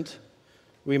serpent,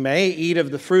 "We may eat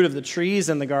of the fruit of the trees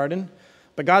in the garden,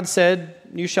 but God said,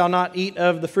 'You shall not eat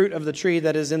of the fruit of the tree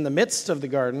that is in the midst of the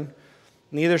garden,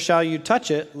 neither shall you touch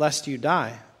it, lest you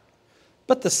die.'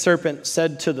 But the serpent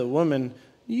said to the woman,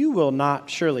 'You will not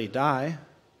surely die.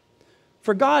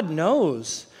 For God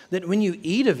knows that when you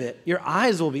eat of it, your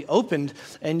eyes will be opened,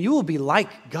 and you will be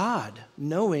like God,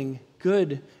 knowing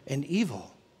good and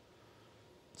evil.'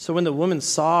 So when the woman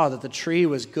saw that the tree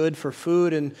was good for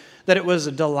food, and that it was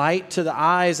a delight to the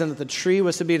eyes, and that the tree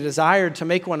was to be desired to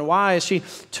make one wise, she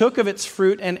took of its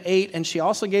fruit and ate, and she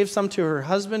also gave some to her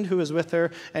husband who was with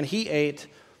her, and he ate.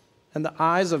 And the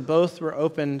eyes of both were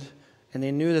opened, and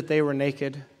they knew that they were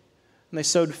naked. And they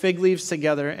sewed fig leaves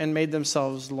together and made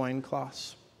themselves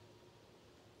loincloths."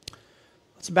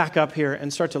 Let's back up here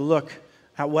and start to look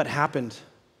at what happened.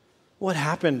 What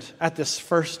happened at this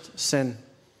first sin?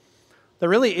 There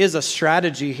really is a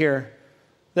strategy here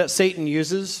that Satan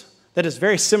uses that is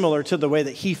very similar to the way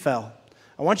that he fell.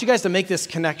 I want you guys to make this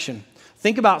connection.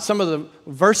 Think about some of the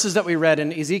verses that we read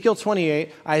in Ezekiel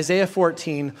 28, Isaiah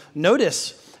 14.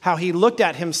 Notice how he looked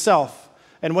at himself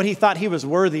and what he thought he was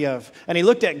worthy of. And he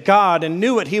looked at God and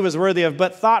knew what he was worthy of,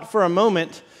 but thought for a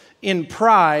moment in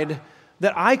pride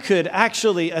that I could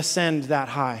actually ascend that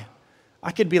high.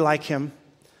 I could be like him.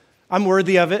 I'm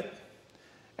worthy of it.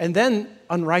 And then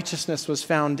unrighteousness was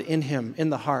found in him,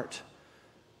 in the heart,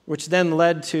 which then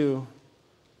led to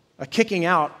a kicking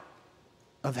out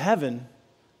of heaven.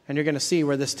 And you're going to see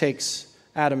where this takes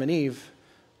Adam and Eve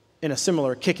in a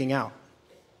similar kicking out.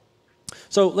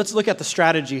 So let's look at the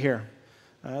strategy here.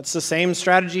 It's the same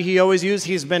strategy he always used.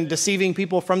 He's been deceiving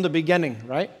people from the beginning,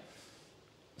 right?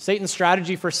 Satan's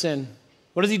strategy for sin.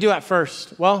 What does he do at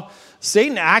first? Well,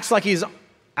 Satan acts like he's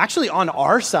actually on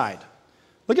our side.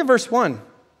 Look at verse 1,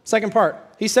 second part.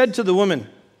 He said to the woman,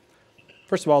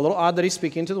 first of all, a little odd that he's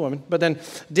speaking to the woman, but then,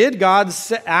 did God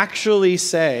actually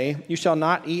say, you shall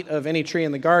not eat of any tree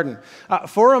in the garden?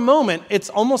 For a moment, it's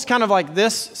almost kind of like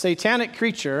this satanic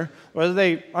creature, whether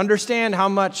they understand how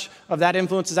much of that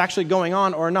influence is actually going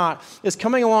on or not, is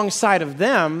coming alongside of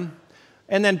them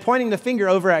and then pointing the finger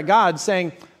over at God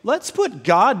saying, let's put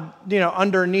God,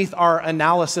 underneath our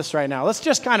analysis right now. Let's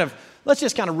just kind of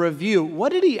review.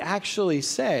 What did he actually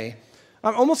say?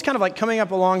 Almost kind of like coming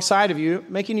up alongside of you,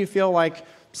 making you feel like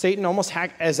Satan almost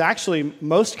is actually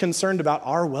most concerned about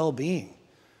our well-being.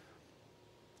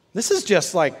 This is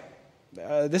just like,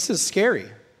 this is scary.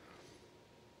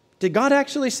 Did God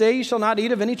actually say you shall not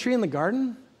eat of any tree in the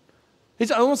garden?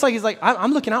 It's almost like he's like,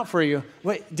 I'm looking out for you.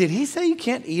 Wait, did he say you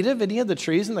can't eat of any of the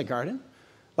trees in the garden?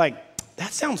 Like,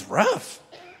 that sounds rough.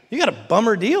 You got a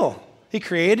bummer deal. He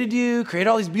created you, created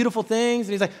all these beautiful things,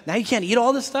 and he's like, now you can't eat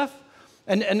all this stuff?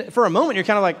 And for a moment, you're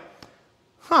kind of like,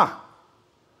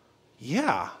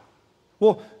 yeah.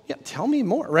 Well, yeah, tell me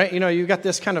more, right? You got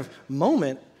this kind of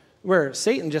moment where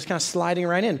Satan just kind of sliding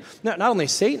right in. Not only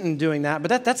Satan doing that,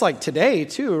 but that's like today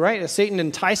too, right? Satan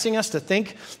enticing us to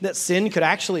think that sin could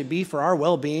actually be for our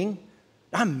well-being.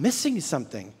 I'm missing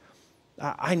something.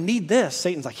 I need this.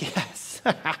 Satan's like, yes.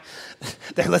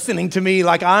 They're listening to me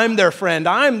like I'm their friend.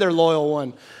 I'm their loyal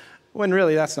one. When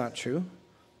really that's not true.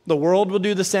 The world will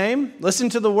do the same. Listen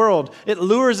to the world. It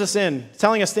lures us in,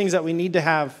 telling us things that we need to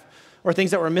have or things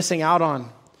that we're missing out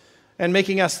on and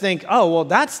making us think, oh, well,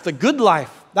 that's the good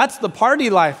life. That's the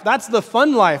party life. That's the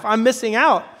fun life. I'm missing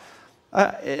out.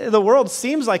 The world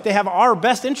seems like they have our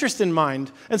best interest in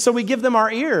mind. And so we give them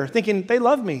our ear thinking they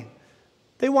love me.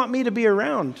 They want me to be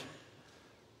around.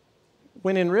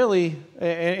 When in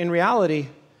reality,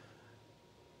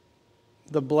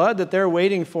 the blood that they're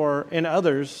waiting for in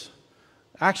others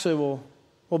actually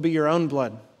will be your own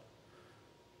blood.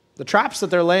 The traps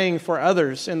that they're laying for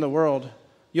others in the world,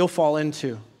 you'll fall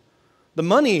into. The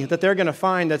money that they're going to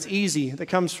find that's easy, that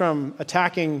comes from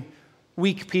attacking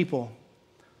weak people,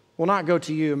 will not go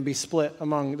to you and be split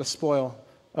among the spoil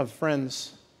of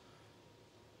friends.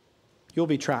 You'll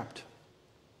be trapped.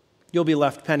 You'll be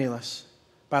left penniless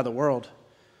by the world.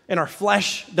 And our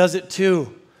flesh does it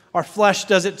too. Our flesh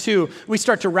does it too. We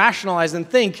start to rationalize and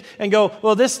think and go,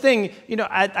 well, this thing,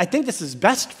 I think this is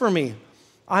best for me.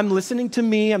 I'm listening to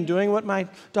me. I'm doing what my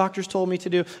doctors told me to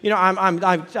do.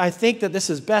 I think that this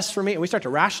is best for me. And we start to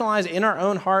rationalize in our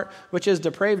own heart, which is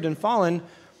depraved and fallen,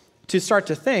 to start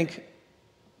to think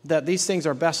that these things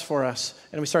are best for us.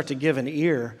 And we start to give an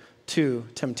ear to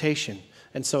temptation.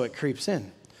 And so it creeps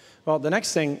in. Well, the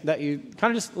next thing that you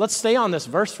kind of let's stay on this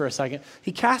verse for a second.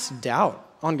 He casts doubt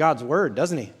on God's word,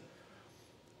 doesn't he?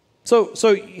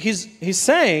 So he's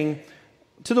saying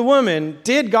to the woman,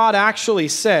 did God actually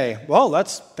say? Well,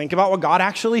 let's think about what God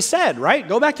actually said, right?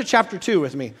 Go back to chapter 2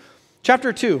 with me.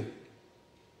 Chapter 2.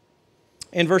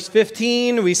 In verse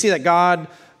 15, we see that God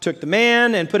took the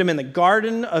man and put him in the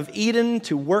Garden of Eden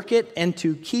to work it and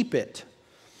to keep it.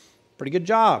 Pretty good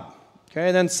job.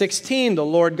 Okay, then 16, the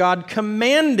Lord God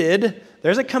commanded,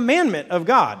 there's a commandment of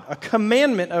God,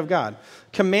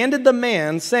 commanded the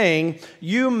man, saying,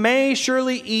 you may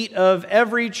surely eat of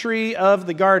every tree of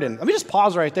the garden. Let me just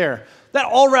pause right there. That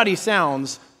already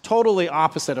sounds totally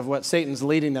opposite of what Satan's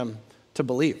leading them to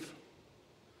believe.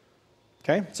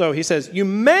 Okay, so he says, you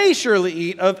may surely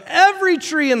eat of every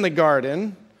tree in the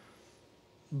garden,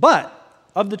 but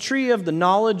of the tree of the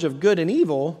knowledge of good and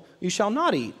evil you shall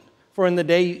not eat. For in the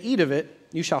day you eat of it,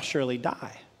 you shall surely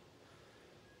die.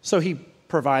 So he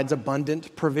provides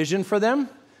abundant provision for them.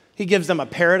 He gives them a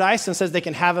paradise and says they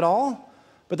can have it all.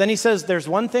 But then he says there's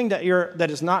one thing that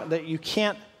you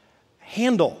can't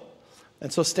handle.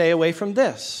 And so stay away from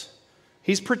this.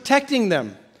 He's protecting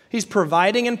them. He's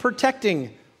providing and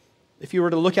protecting, if you were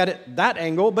to look at it that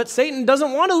angle. But Satan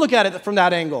doesn't want to look at it from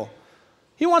that angle.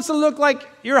 He wants to look like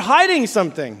you're hiding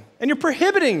something and you're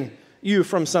prohibiting you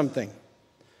from something.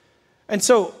 And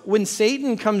so when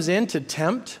Satan comes in to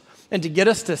tempt and to get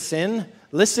us to sin,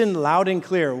 listen loud and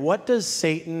clear. What does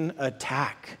Satan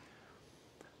attack?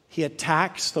 He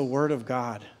attacks the Word of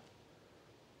God.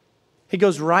 He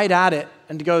goes right at it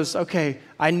and goes, okay,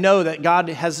 I know that God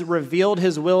has revealed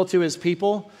his will to his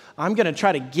people. I'm going to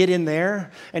try to get in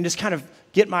there and just kind of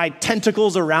get my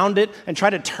tentacles around it and try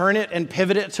to turn it and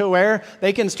pivot it to where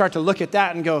they can start to look at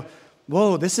that and go,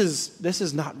 whoa, this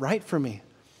is not right for me.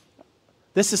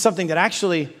 This is something that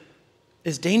actually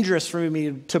is dangerous for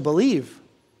me to believe.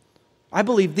 I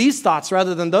believe these thoughts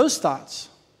rather than those thoughts.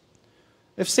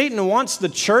 If Satan wants the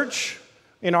church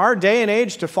in our day and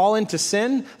age to fall into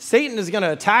sin, Satan is going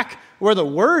to attack where the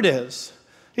word is.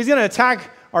 He's going to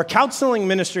attack our counseling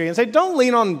ministry and say, don't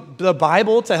lean on the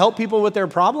Bible to help people with their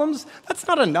problems. That's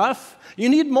not enough. You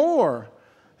need more.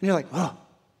 And you're like, oh,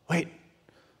 wait,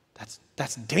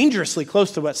 that's dangerously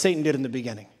close to what Satan did in the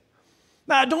beginning.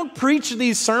 Now, don't preach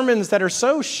these sermons that are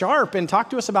so sharp and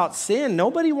talk to us about sin.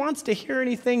 Nobody wants to hear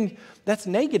anything that's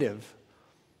negative.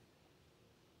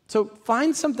 So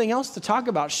find something else to talk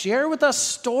about. Share with us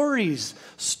stories.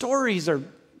 Stories are,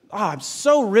 I'm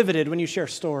so riveted when you share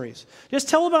stories. Just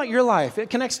tell about your life. It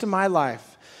connects to my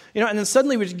life. And then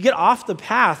suddenly we get off the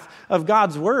path of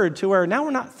God's word to where now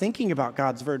we're not thinking about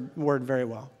God's word very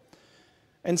well.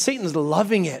 And Satan's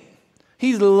loving it.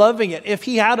 He's loving it. If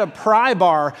he had a pry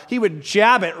bar, he would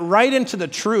jab it right into the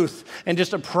truth and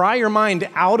just pry your mind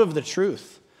out of the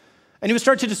truth. And he would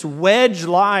start to just wedge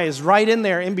lies right in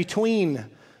there in between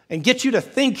and get you to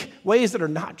think ways that are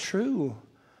not true.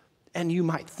 And you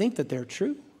might think that they're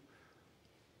true.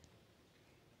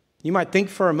 You might think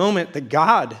for a moment that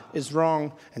God is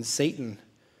wrong and Satan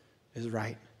is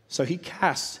right. So he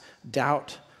casts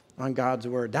doubt on God's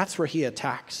word. That's where he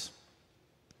attacks.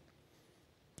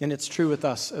 And it's true with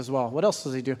us as well. What else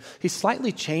does he do? He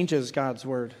slightly changes God's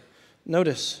word.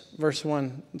 Notice verse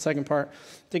 1, the second part.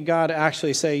 Did God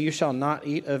actually say, you shall not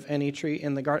eat of any tree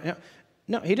in the garden?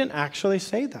 No, he didn't actually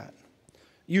say that.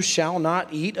 You shall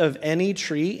not eat of any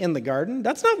tree in the garden?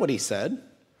 That's not what he said.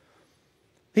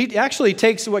 He actually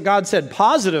takes what God said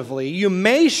positively. You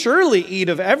may surely eat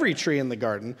of every tree in the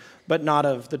garden, but not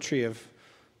of the tree of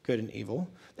good and evil.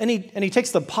 And he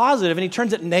takes the positive and he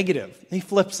turns it negative. He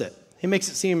flips it. He makes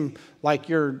it seem like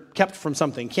you're kept from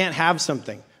something, can't have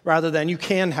something, rather than you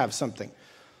can have something.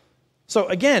 So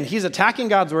again, he's attacking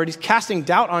God's word, he's casting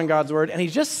doubt on God's word, and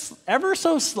he's just ever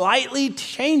so slightly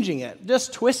changing it,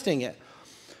 just twisting it.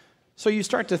 So you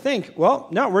start to think, well,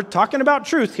 no, we're talking about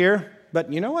truth here,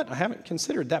 but you know what? I haven't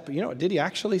considered that, but you know what? Did he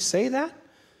actually say that?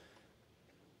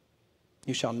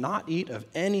 You shall not eat of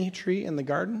any tree in the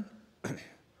garden.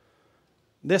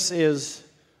 This is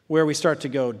where we start to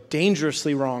go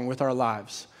dangerously wrong with our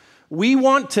lives. We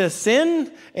want to sin,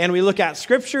 and we look at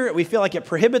Scripture, we feel like it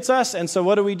prohibits us, and so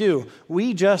what do?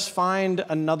 We just find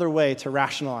another way to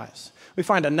rationalize. We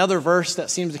find another verse that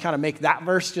seems to kind of make that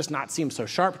verse just not seem so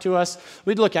sharp to us.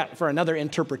 We'd look at for another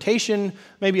interpretation,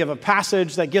 maybe of a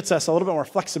passage that gets us a little bit more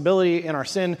flexibility in our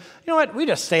sin. You know what? We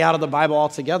just stay out of the Bible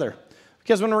altogether.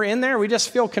 Because when we're in there, we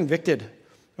just feel convicted.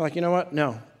 We're like, you know what?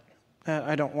 No.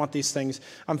 I don't want these things.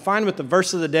 I'm fine with the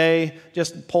verse of the day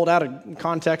just pulled out of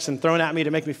context and thrown at me to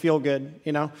make me feel good,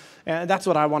 And that's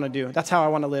what I want to do. That's how I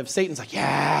want to live. Satan's like,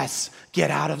 yes,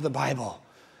 get out of the Bible.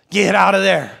 Get out of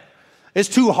there. It's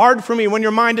too hard for me when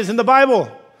your mind is in the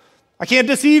Bible. I can't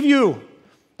deceive you.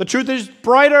 The truth is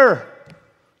brighter.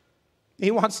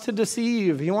 He wants to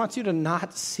deceive. He wants you to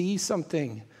not see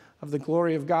something of the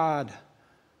glory of God.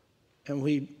 And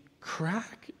we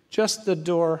crack just the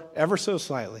door ever so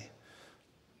slightly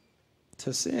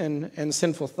to sin and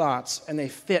sinful thoughts, and they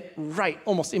fit right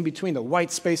almost in between the white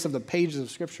space of the pages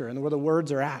of Scripture and where the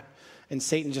words are at. And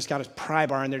Satan just got his pry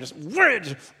bar, and they're just,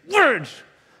 words.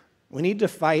 We need to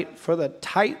fight for the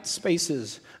tight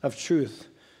spaces of truth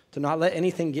to not let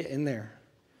anything get in there,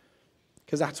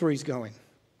 because that's where he's going.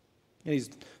 And he's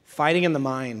fighting in the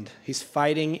mind. He's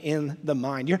fighting in the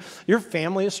mind. Your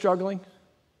family is struggling.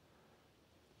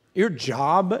 Your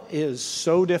job is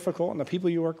so difficult, and the people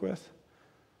you work with.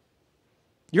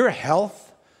 Your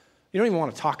health, you don't even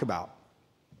want to talk about.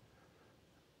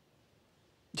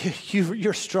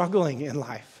 You're struggling in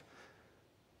life.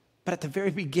 But at the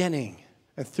very beginning,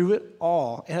 and through it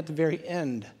all, and at the very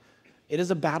end, it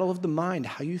is a battle of the mind,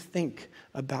 how you think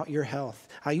about your health,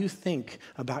 how you think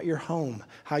about your home,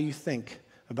 how you think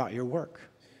about your work.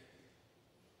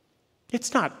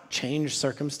 It's not change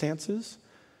circumstances.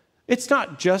 It's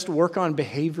not just work on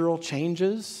behavioral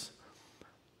changes.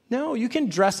 No, you can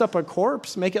dress up a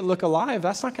corpse, make it look alive.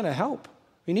 That's not going to help.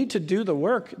 We need to do the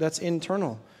work that's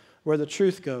internal, where the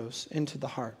truth goes into the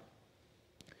heart.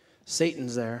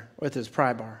 Satan's there with his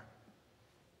pry bar.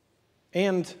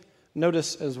 And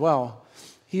notice as well,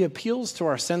 he appeals to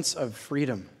our sense of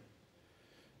freedom.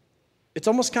 It's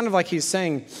almost kind of like he's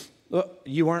saying, look,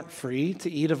 you aren't free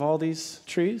to eat of all these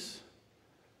trees.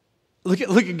 Look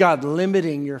at God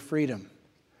limiting your freedom.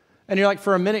 And you're like,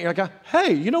 for a minute, you're like,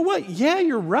 hey, you know what? Yeah,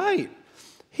 you're right.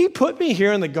 He put me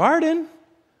here in the garden.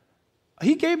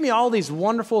 He gave me all these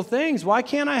wonderful things. Why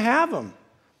can't I have them?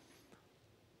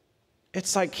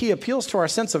 It's like he appeals to our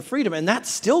sense of freedom, and that's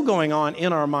still going on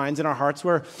in our minds, in our hearts,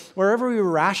 where wherever we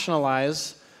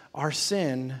rationalize our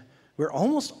sin, we're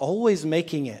almost always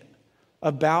making it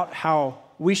about how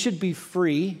we should be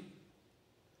free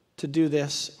to do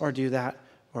this or do that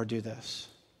or do this.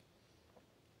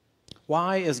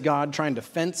 Why is God trying to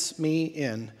fence me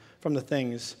in from the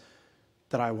things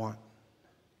that I want?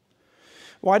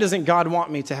 Why doesn't God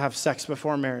want me to have sex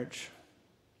before marriage?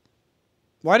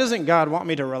 Why doesn't God want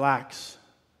me to relax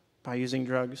by using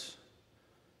drugs?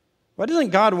 Why doesn't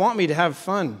God want me to have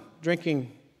fun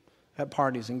drinking at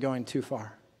parties and going too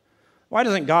far? Why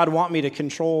doesn't God want me to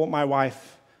control my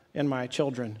wife and my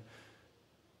children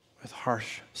with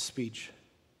harsh speech?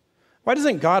 Why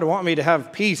doesn't God want me to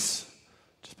have peace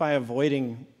just by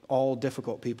avoiding all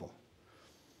difficult people?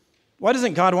 Why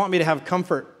doesn't God want me to have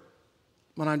comfort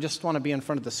when I just want to be in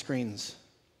front of the screens?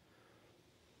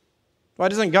 Why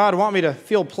doesn't God want me to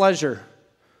feel pleasure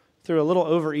through a little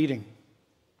overeating?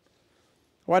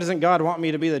 Why doesn't God want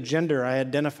me to be the gender I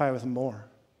identify with more?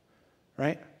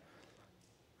 Right?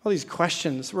 All these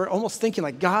questions, we're almost thinking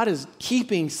like God is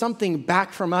keeping something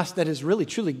back from us that is really,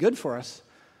 truly good for us,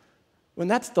 when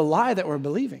that's the lie that we're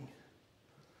believing.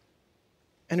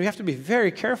 And we have to be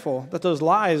very careful that those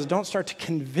lies don't start to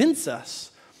convince us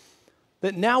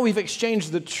that now we've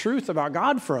exchanged the truth about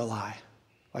God for a lie,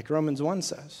 like Romans 1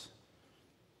 says.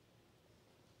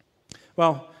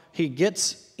 Well, he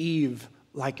gets Eve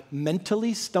like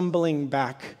mentally stumbling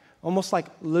back, almost like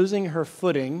losing her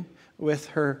footing with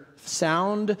her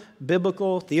sound,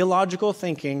 biblical, theological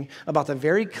thinking about the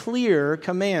very clear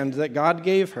command that God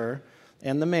gave her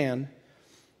and the man.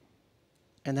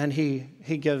 And then he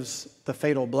gives the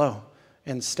fatal blow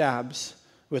and stabs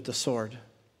with the sword.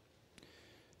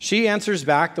 She answers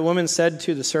back. The woman said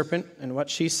to the serpent, and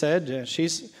what she said,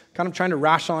 she's kind of trying to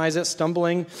rationalize it,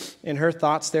 stumbling in her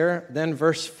thoughts there. Then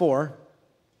verse 4,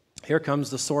 here comes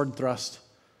the sword thrust.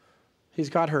 He's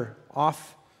got her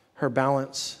off her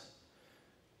balance,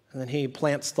 and then he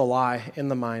plants the lie in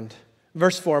the mind.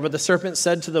 Verse 4, but the serpent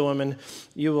said to the woman,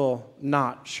 you will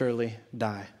not surely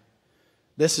die.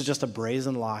 This is just a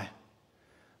brazen lie.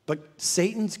 But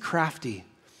Satan's crafty.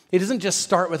 He doesn't just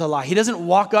start with a lie. He doesn't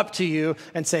walk up to you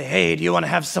and say, hey, do you want to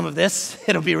have some of this?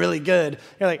 It'll be really good.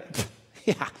 You're like,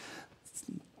 yeah,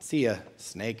 see ya,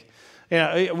 snake.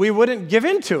 We wouldn't give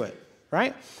into it,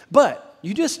 right? But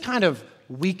you just kind of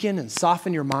weaken and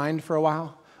soften your mind for a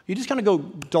while. You just kind of go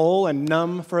dull and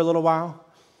numb for a little while.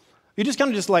 You just kind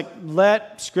of just like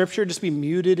let Scripture just be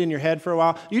muted in your head for a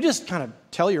while. You just kind of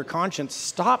tell your conscience,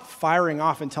 stop firing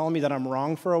off and telling me that I'm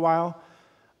wrong for a while.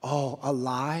 Oh, a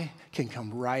lie can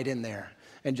come right in there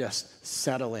and just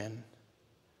settle in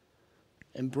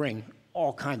and bring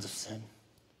all kinds of sin.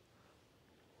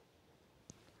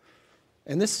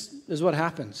 And this is what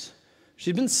happens.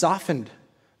 She's been softened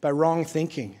by wrong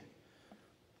thinking.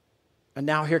 And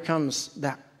now here comes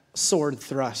that sword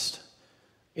thrust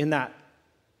in that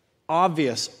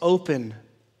obvious, open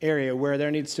area where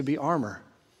there needs to be armor.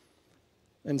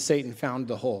 And Satan found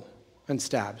the hole and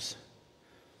stabs.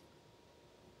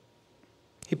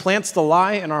 He plants the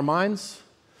lie in our minds,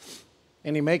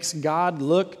 and he makes God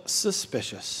look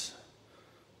suspicious.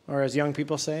 Or as young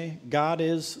people say, God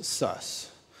is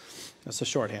sus. That's a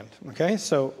shorthand, okay?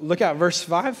 So look at verse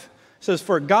 5. It says,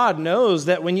 for God knows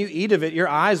that when you eat of it, your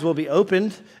eyes will be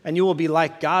opened, and you will be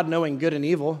like God, knowing good and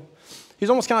evil. He's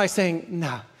almost kind of like saying,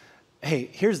 nah, hey,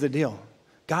 here's the deal.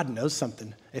 God knows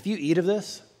something. If you eat of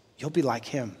this, you'll be like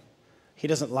him. He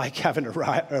doesn't like having a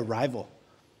rival.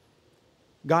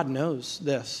 God knows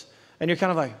this. And you're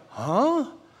kind of like, huh?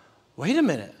 Wait a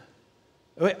minute.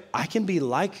 Wait, I can be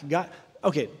like God.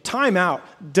 Okay, time out.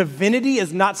 Divinity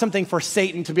is not something for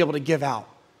Satan to be able to give out.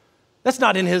 That's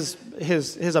not in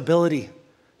his ability.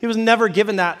 He was never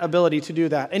given that ability to do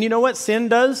that. And you know what sin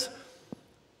does?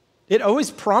 It always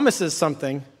promises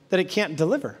something that it can't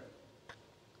deliver.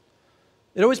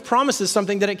 It always promises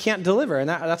something that it can't deliver. And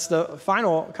that's the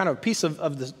final kind of piece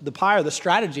of the pie or the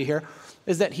strategy here,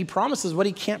 is that he promises what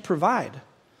he can't provide.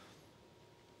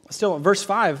 Still, verse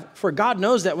 5, for God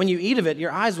knows that when you eat of it,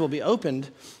 your eyes will be opened.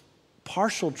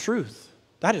 Partial truth.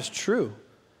 That is true.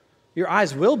 Your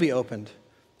eyes will be opened,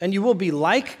 and you will be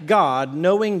like God,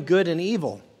 knowing good and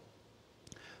evil.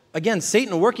 Again,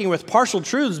 Satan working with partial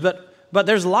truths, but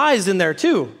there's lies in there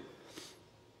too.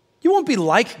 You won't be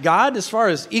like God as far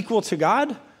as equal to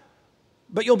God,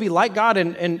 but you'll be like God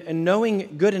in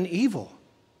knowing good and evil.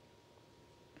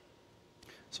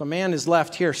 So man is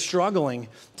left here struggling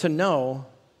to know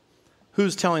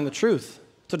who's telling the truth.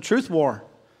 It's a truth war.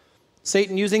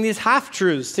 Satan using these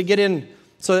half-truths to get in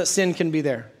so that sin can be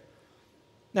there.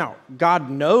 Now, God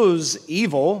knows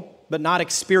evil, but not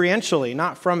experientially,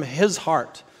 not from his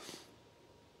heart.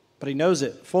 But he knows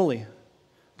it fully.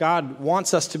 God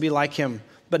wants us to be like him,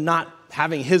 but not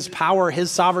having his power,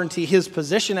 his sovereignty, his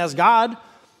position as God,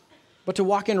 but to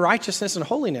walk in righteousness and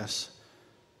holiness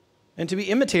and to be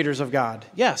imitators of God.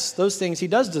 Yes, those things he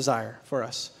does desire for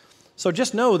us. So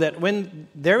just know that when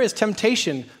there is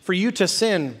temptation for you to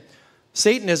sin,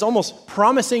 Satan is almost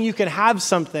promising you can have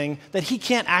something that he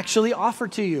can't actually offer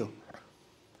to you.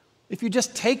 If you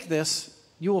just take this,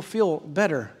 you will feel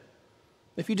better.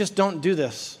 If you just don't do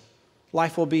this,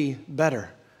 life will be better.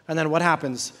 And then what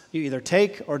happens? You either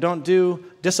take or don't do,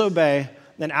 disobey,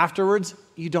 then afterwards,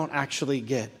 you don't actually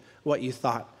get what you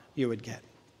thought you would get.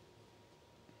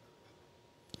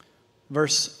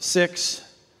 Verse 6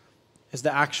 is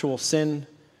the actual sin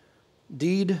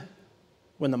deed.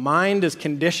 When the mind is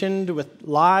conditioned with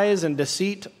lies and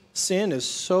deceit, sin is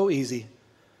so easy.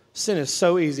 Sin is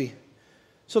so easy.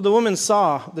 So the woman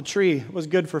saw the tree was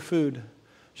good for food.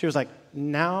 She was like,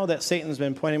 now that Satan's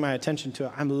been pointing my attention to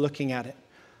it, I'm looking at it.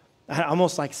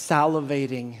 Almost like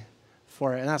salivating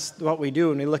for it. And that's what we do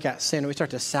when we look at sin. We start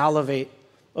to salivate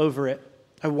over it.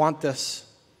 I want this.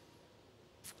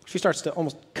 She starts to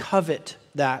almost covet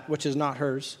that which is not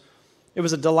hers. It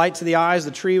was a delight to the eyes.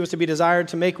 The tree was to be desired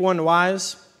to make one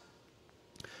wise.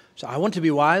 So I want to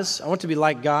be wise. I want to be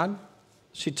like God.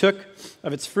 She took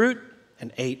of its fruit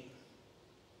and ate.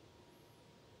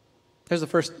 There's the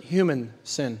first human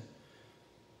sin.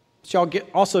 She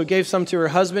also gave some to her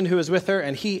husband who was with her,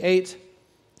 and he ate.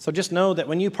 So just know that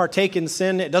when you partake in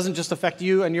sin, it doesn't just affect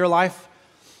you and your life.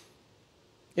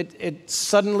 It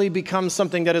suddenly becomes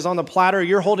something that is on the platter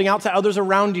you're holding out to others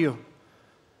around you.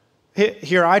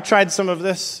 Here, I tried some of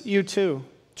this. You too.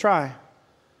 Try.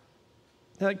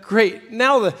 Like, great.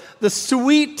 Now the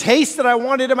sweet taste that I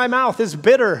wanted in my mouth is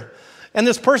bitter. And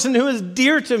this person who is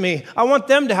dear to me, I want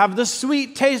them to have the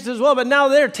sweet taste as well, but now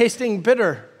they're tasting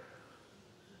bitter.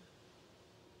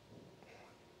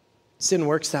 Sin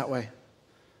works that way.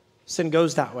 Sin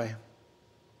goes that way.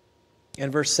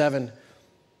 In verse 7,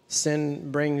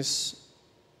 sin brings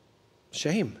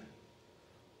shame.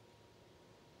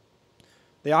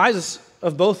 The eyes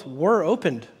of both were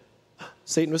opened.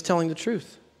 Satan was telling the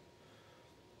truth.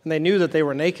 And they knew that they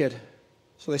were naked.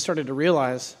 So they started to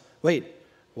realize, wait,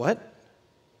 what?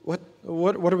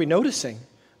 What are we noticing?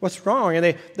 What's wrong?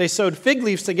 And they sewed fig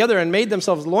leaves together and made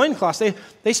themselves loincloths.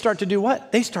 They start to do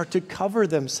what? They start to cover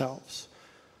themselves.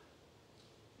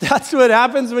 That's what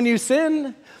happens when you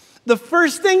sin. The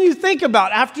first thing you think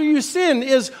about after you sin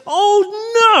is,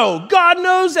 oh no, God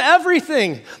knows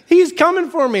everything. He's coming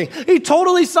for me. He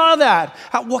totally saw that.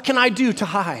 What can I do to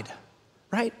hide?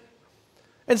 Right?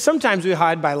 And sometimes we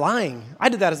hide by lying. I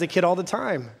did that as a kid all the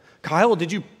time. Kyle,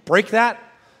 did you break that?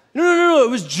 No, it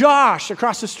was Josh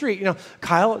across the street.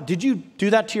 Kyle, did you do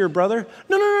that to your brother?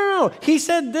 No, he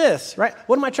said this, right?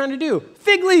 What am I trying to do?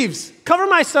 Fig leaves, cover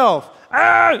myself.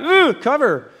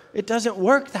 Cover. It doesn't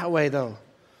work that way though.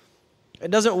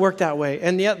 It doesn't work that way.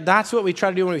 And yet that's what we try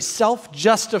to do when we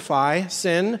self-justify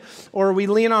sin, or we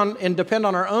lean on and depend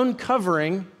on our own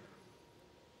covering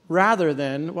rather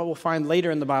than what we'll find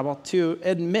later in the Bible, to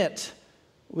admit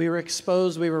we were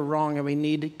exposed, we were wrong, and we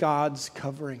need God's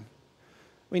covering.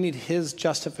 We need his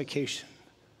justification.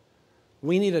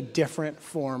 We need a different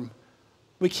form.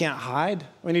 We can't hide.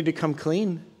 We need to come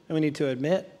clean, and we need to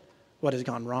admit what has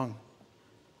gone wrong.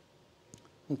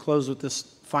 We'll close with this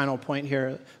final point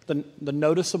here, the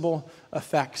noticeable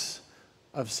effects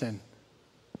of sin.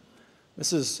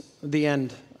 This is the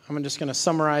end. I'm just going to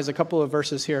summarize a couple of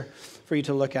verses here for you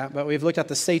to look at. But we've looked at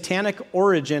the satanic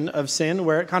origin of sin,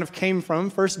 where it kind of came from,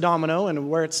 first domino, and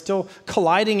where it's still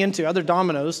colliding into other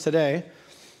dominoes today.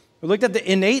 We looked at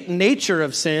the innate nature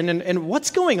of sin and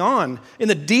what's going on in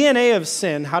the DNA of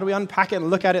sin. How do we unpack it and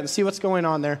look at it and see what's going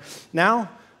on there? Now,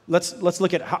 let's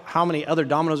look at how many other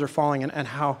dominoes are falling and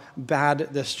how bad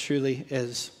this truly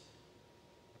is.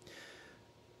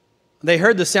 They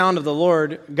heard the sound of the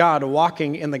Lord God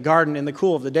walking in the garden in the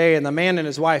cool of the day, and the man and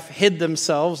his wife hid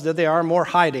themselves, that they are more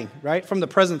hiding, right, from the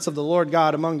presence of the Lord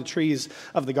God among the trees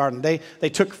of the garden. They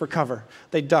took for cover.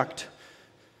 They ducked.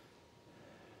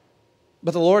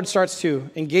 But the Lord starts to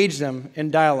engage them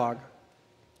in dialogue.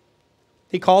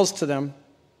 He calls to them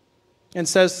and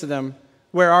says to them,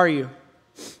 "Where are you?"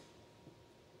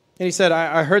 And he said,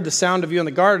 I heard the sound of you in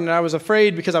the garden, and I was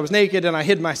afraid because I was naked, and I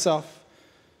hid myself.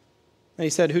 And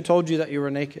he said, "Who told you that you were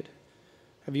naked?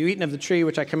 Have you eaten of the tree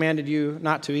which I commanded you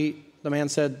not to eat?" The man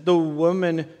said, "The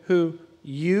woman who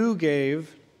you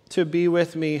gave to be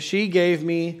with me, she gave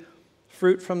me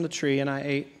fruit from the tree, and I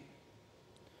ate."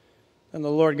 And the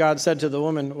Lord God said to the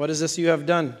woman, "What is this you have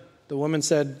done?" The woman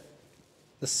said,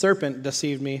 "The serpent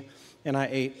deceived me, and I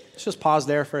ate." Let's just pause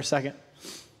there for a second.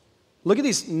 Look at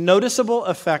these noticeable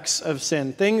effects of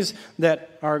sin, things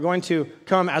that are going to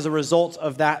come as a result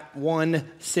of that one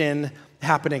sin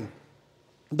happening.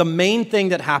 The main thing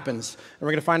that happens, and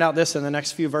we're going to find out this in the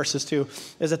next few verses too,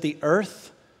 is that the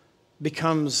earth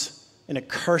becomes an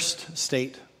accursed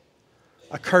state.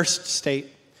 A cursed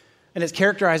state. And it's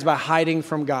characterized by hiding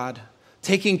from God,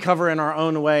 taking cover in our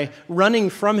own way, running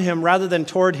from Him rather than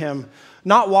toward Him,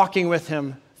 not walking with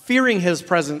Him, fearing His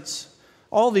presence.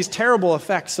 All these terrible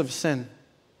effects of sin.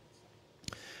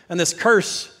 And this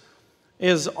curse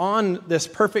is on this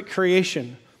perfect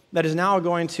creation that is now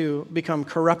going to become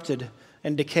corrupted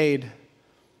and decayed.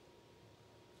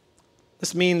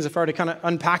 This means, if I were to kind of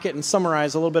unpack it and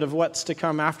summarize a little bit of what's to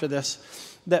come after this,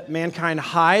 that mankind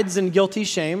hides in guilty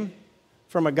shame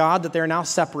from a God that they're now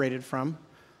separated from.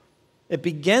 It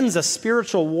begins a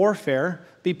spiritual warfare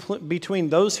between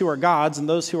those who are gods and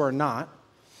those who are not.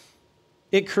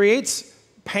 It creates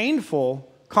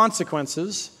painful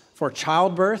consequences for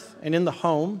childbirth and in the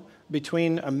home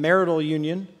between a marital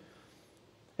union.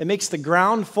 It makes the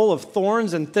ground full of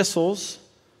thorns and thistles,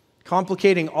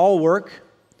 complicating all work.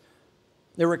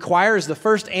 It requires the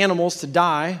first animals to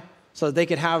die so that they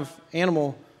could have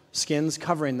animal skins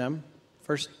covering them.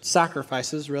 First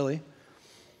sacrifices, really.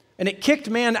 And it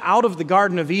kicked man out of the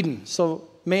Garden of Eden, so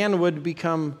man would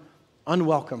become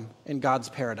unwelcome in God's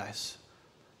paradise.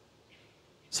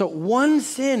 So one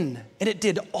sin, and it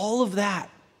did all of that.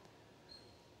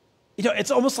 You know,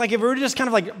 it's almost like if we were to just kind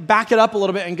of like back it up a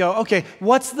little bit and go, okay,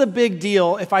 what's the big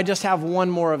deal if I just have one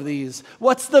more of these?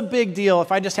 What's the big deal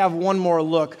if I just have one more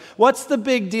look? What's the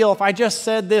big deal if I just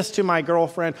said this to my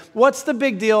girlfriend? What's the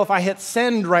big deal if I hit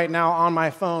send right now on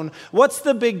my phone? What's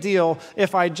the big deal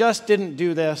if I just didn't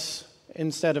do this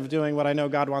instead of doing what I know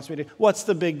God wants me to do? What's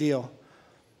the big deal?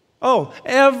 Oh,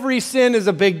 every sin is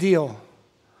a big deal.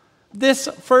 This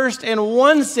first and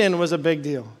one sin was a big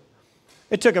deal.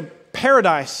 It took a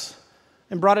paradise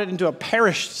and brought it into a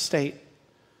perished state,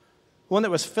 one that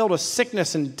was filled with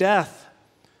sickness and death.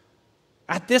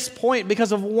 At this point,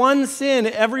 because of one sin,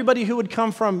 everybody who would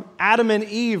come from Adam and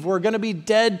Eve were going to be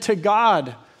dead to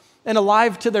God and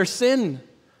alive to their sin,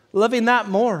 loving that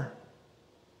more.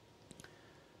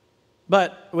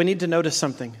 But we need to notice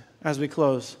something as we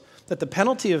close, that the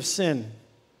penalty of sin,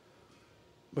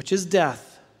 which is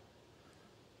death,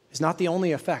 is not the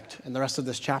only effect in the rest of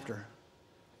this chapter.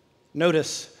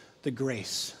 Notice the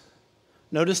grace.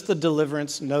 Notice the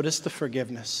deliverance. Notice the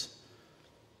forgiveness.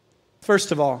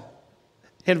 First of all,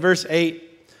 in verse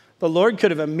 8, the Lord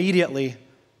could have immediately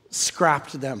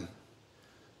scrapped them.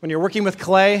 When you're working with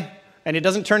clay and it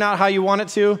doesn't turn out how you want it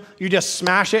to, you just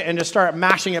smash it and just start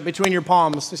mashing it between your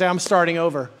palms. You say, "I'm starting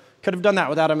over." Could have done that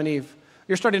with Adam and Eve.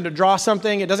 You're starting to draw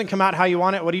something. It doesn't come out how you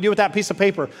want it. What do you do with that piece of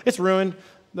paper? It's ruined.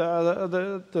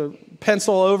 The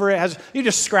pencil over it you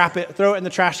just scrap it, throw it in the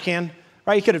trash can,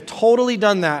 right? He could have totally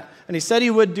done that, and he said he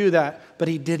would do that, but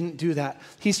he didn't do that.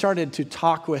 He started to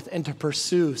talk with and to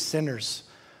pursue sinners.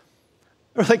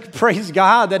 We're like, praise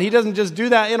God that he doesn't just do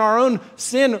that in our own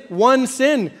sin, one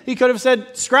sin. He could have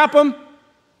said, scrap them.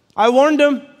 I warned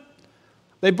them.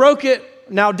 They broke it.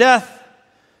 Now death.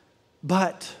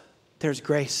 But there's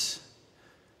grace.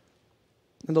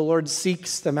 And the Lord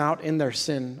seeks them out in their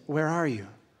sin. Where are you?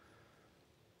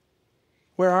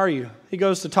 Where are you? He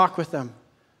goes to talk with them,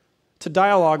 to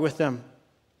dialogue with them,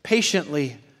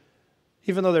 patiently,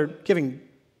 even though they're giving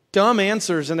dumb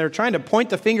answers and they're trying to point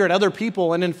the finger at other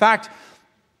people. And in fact,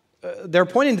 they're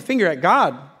pointing the finger at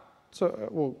God. So,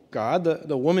 well, God,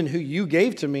 the woman who you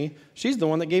gave to me, she's the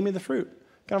one that gave me the fruit.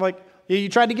 Kind of like, you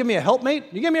tried to give me a helpmate?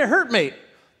 You gave me a hurtmate.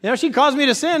 You know, she caused me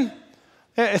to sin.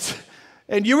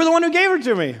 And you were the one who gave her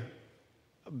to me.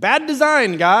 Bad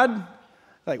design, God.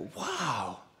 Like,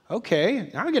 wow, okay,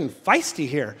 now we're getting feisty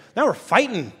here. Now we're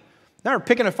fighting. Now we're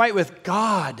picking a fight with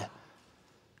God.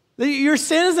 Your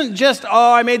sin isn't just,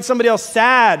 oh, I made somebody else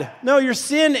sad. No, your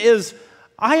sin is,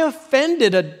 I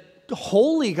offended a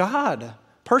holy God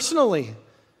personally.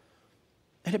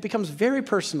 And it becomes very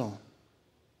personal.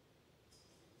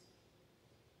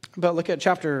 But look at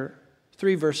chapter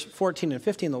 3, verse 14 and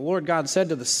 15. The Lord God said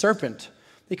to the serpent,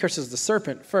 he curses the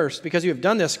serpent first, because you have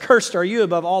done this, cursed are you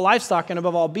above all livestock and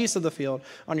above all beasts of the field.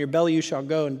 On your belly you shall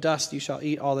go, and dust you shall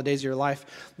eat all the days of your life.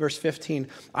 Verse 15,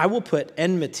 I will put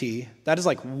enmity, that is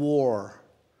like war.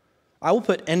 I will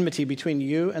put enmity between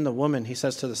you and the woman, he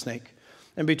says to the snake,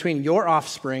 and between your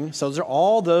offspring, so those are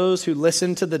all those who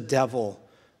listen to the devil,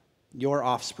 your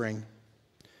offspring,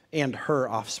 and her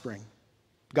offspring,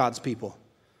 God's people.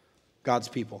 God's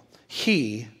people.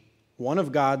 He, one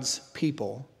of God's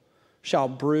people, shall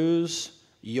bruise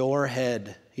your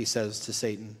head, he says to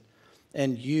Satan.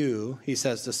 And you, he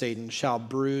says to Satan, shall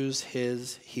bruise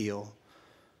his heel.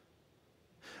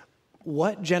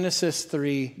 What Genesis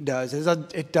 3 does is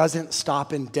it doesn't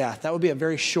stop in death. That would be a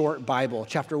very short Bible.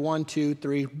 Chapter 1, 2,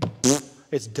 3,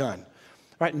 it's done.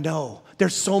 Right? No,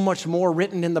 there's so much more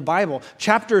written in the Bible.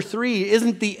 Chapter 3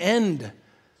 isn't the end.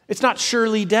 It's not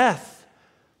surely death.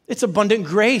 It's abundant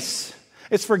grace.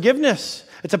 It's forgiveness.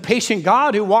 It's a patient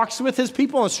God who walks with his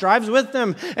people and strives with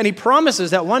them. And he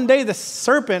promises that one day the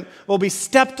serpent will be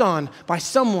stepped on by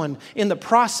someone. In the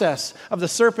process of the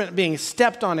serpent being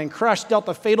stepped on and crushed, dealt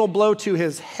a fatal blow to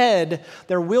his head,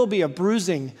 there will be a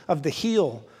bruising of the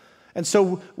heel. And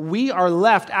so we are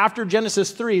left after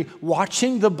Genesis 3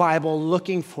 watching the Bible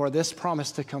looking for this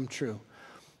promise to come true.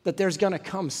 That there's going to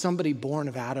come somebody born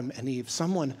of Adam and Eve,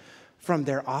 someone from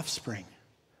their offspring.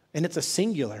 And it's a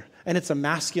singular and it's a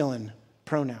masculine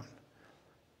pronoun.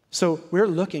 So we're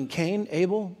looking, Cain,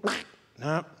 Abel,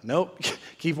 nope,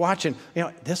 keep watching.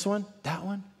 This one, that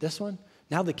one, this one.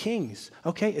 Now the kings.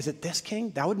 Okay, is it this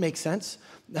king? That would make sense.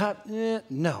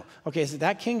 No. Okay, is it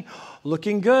that king?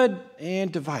 Looking good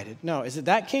and divided. No. Is it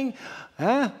that king?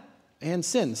 And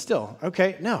sin still.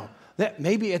 Okay, no.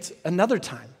 Maybe it's another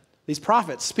time. These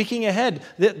prophets speaking ahead.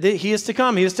 He is to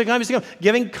come, he is to come, he is to come.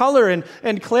 Giving color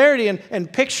and clarity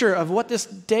and picture of what this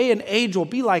day and age will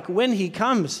be like when he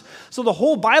comes. So the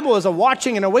whole Bible is a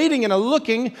watching and a waiting and a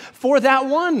looking for that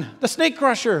one. The snake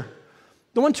crusher.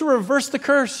 The one to reverse the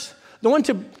curse. The one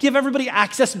to give everybody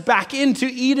access back into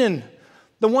Eden.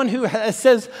 The one who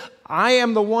says, I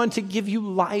am the one to give you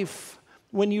life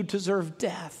when you deserve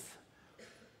death.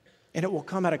 And it will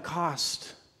come at a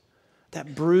cost.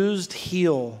 That bruised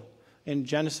heel in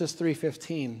Genesis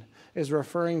 3:15 is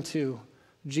referring to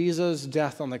Jesus'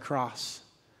 death on the cross.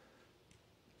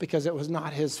 Because it was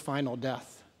not his final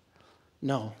death.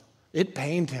 No, it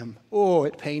pained him. Oh,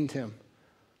 it pained him.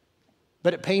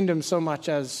 But it pained him so much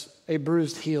as a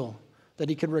bruised heel that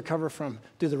he could recover from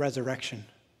through the resurrection.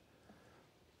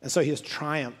 And so he has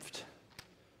triumphed.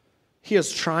 He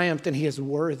has triumphed and he is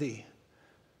worthy.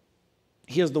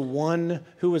 He is the one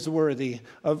who is worthy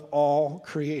of all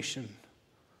creation.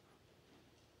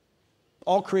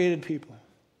 All created people.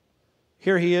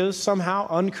 Here he is, somehow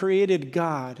uncreated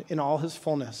God in all his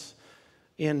fullness,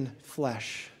 in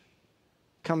flesh,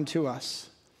 come to us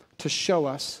to show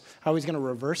us how he's going to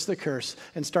reverse the curse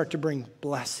and start to bring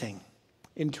blessing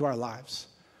into our lives.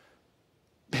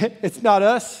 It's not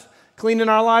us cleaning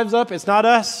our lives up. It's not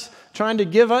us trying to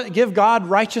give God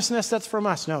righteousness that's from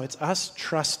us. No, it's us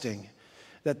trusting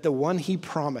that the one he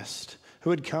promised who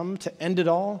would come to end it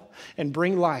all and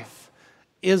bring life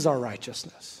is our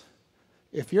righteousness.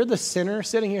 If you're the sinner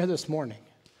sitting here this morning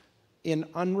in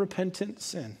unrepentant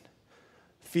sin,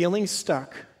 feeling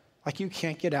stuck like you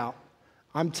can't get out,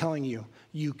 I'm telling you,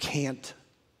 you can't.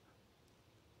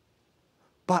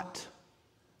 But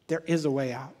there is a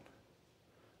way out.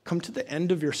 Come to the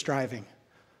end of your striving.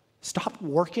 Stop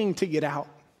working to get out.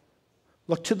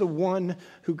 Look to the one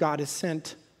who God has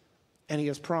sent and he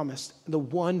has promised, the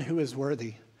one who is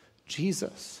worthy,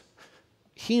 Jesus.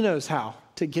 He knows how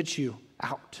to get you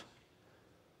out.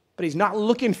 But he's not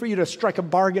looking for you to strike a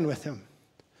bargain with him.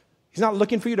 He's not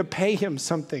looking for you to pay him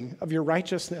something of your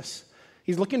righteousness.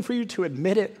 He's looking for you to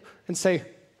admit it and say,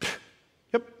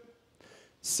 yep,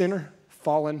 sinner,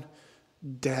 fallen,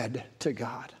 dead to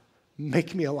God.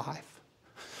 Make me alive.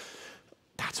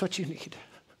 That's what you need.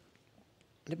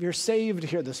 And if you're saved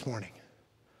here this morning,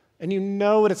 and you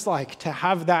know what it's like to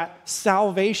have that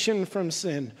salvation from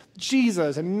sin,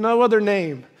 Jesus and no other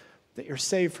name, that you're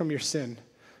saved from your sin,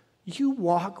 you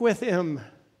walk with him.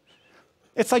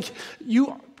 It's like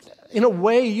you, in a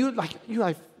way, you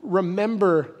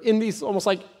remember in these almost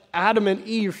like Adam and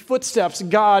Eve footsteps,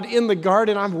 God in the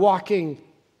garden, I'm walking,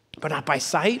 but not by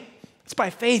sight. It's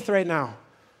by faith right now.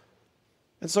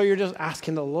 And so you're just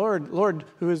asking the Lord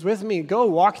who is with me, go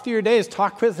walk through your days,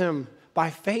 talk with him. By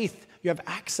faith, you have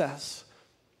access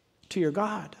to your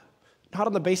God. Not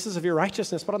on the basis of your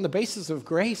righteousness, but on the basis of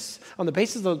grace, on the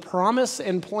basis of the promise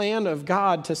and plan of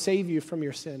God to save you from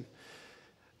your sin.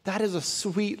 That is a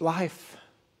sweet life.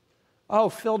 Oh,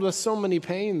 filled with so many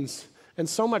pains and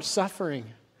so much suffering,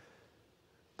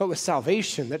 but with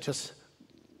salvation that just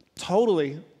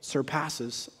totally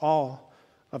surpasses all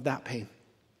of that pain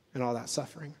and all that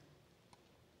suffering.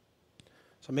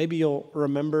 So maybe you'll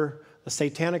remember the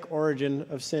satanic origin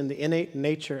of sin, the innate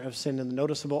nature of sin, and the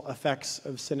noticeable effects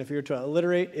of sin. If you were to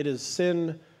alliterate, it is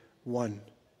sin 1.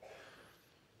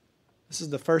 This is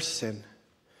the first sin.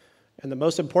 And the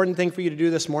most important thing for you to do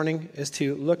this morning is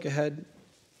to look ahead.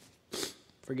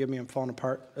 Forgive me, I'm falling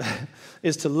apart.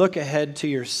 Is to look ahead to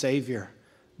your Savior.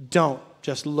 Don't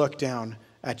just look down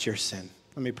at your sin.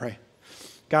 Let me pray.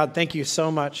 God, thank you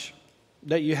so much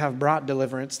that you have brought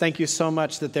deliverance. Thank you so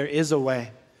much that there is a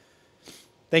way.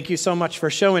 Thank you so much for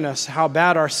showing us how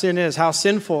bad our sin is, how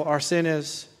sinful our sin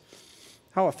is,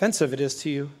 how offensive it is to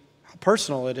you, how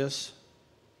personal it is,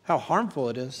 how harmful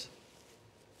it is.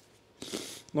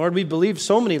 Lord, we believe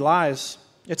so many lies.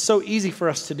 It's so easy for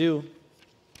us to do.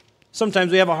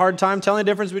 Sometimes we have a hard time telling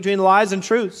the difference between lies and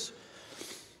truths.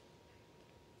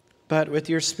 But with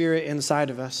your Spirit inside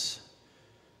of us,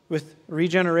 with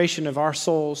regeneration of our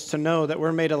souls to know that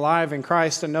we're made alive in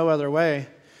Christ and no other way,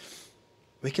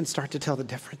 we can start to tell the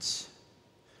difference.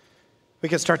 We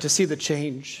can start to see the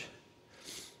change.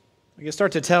 We can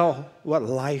start to tell what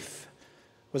life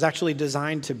was actually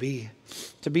designed to be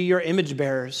your image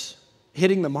bearers,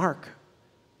 hitting the mark,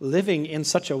 living in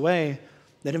such a way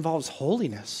that involves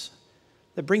holiness,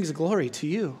 that brings glory to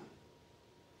you.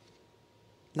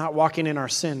 Not walking in our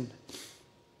sin,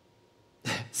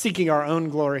 seeking our own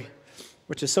glory,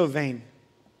 which is so vain.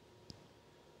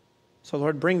 So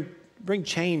Lord, bring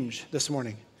change this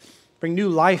morning. Bring new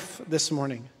life this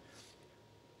morning.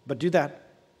 But do that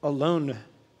alone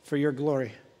for your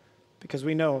glory, because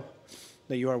we know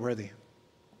that you are worthy.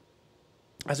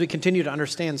 As we continue to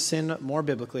understand sin more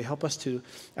biblically, help us to,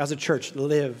 as a church,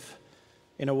 live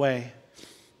in a way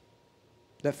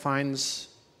that finds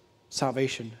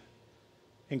salvation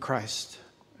in Christ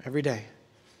every day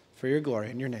for your glory.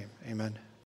 In your name, amen.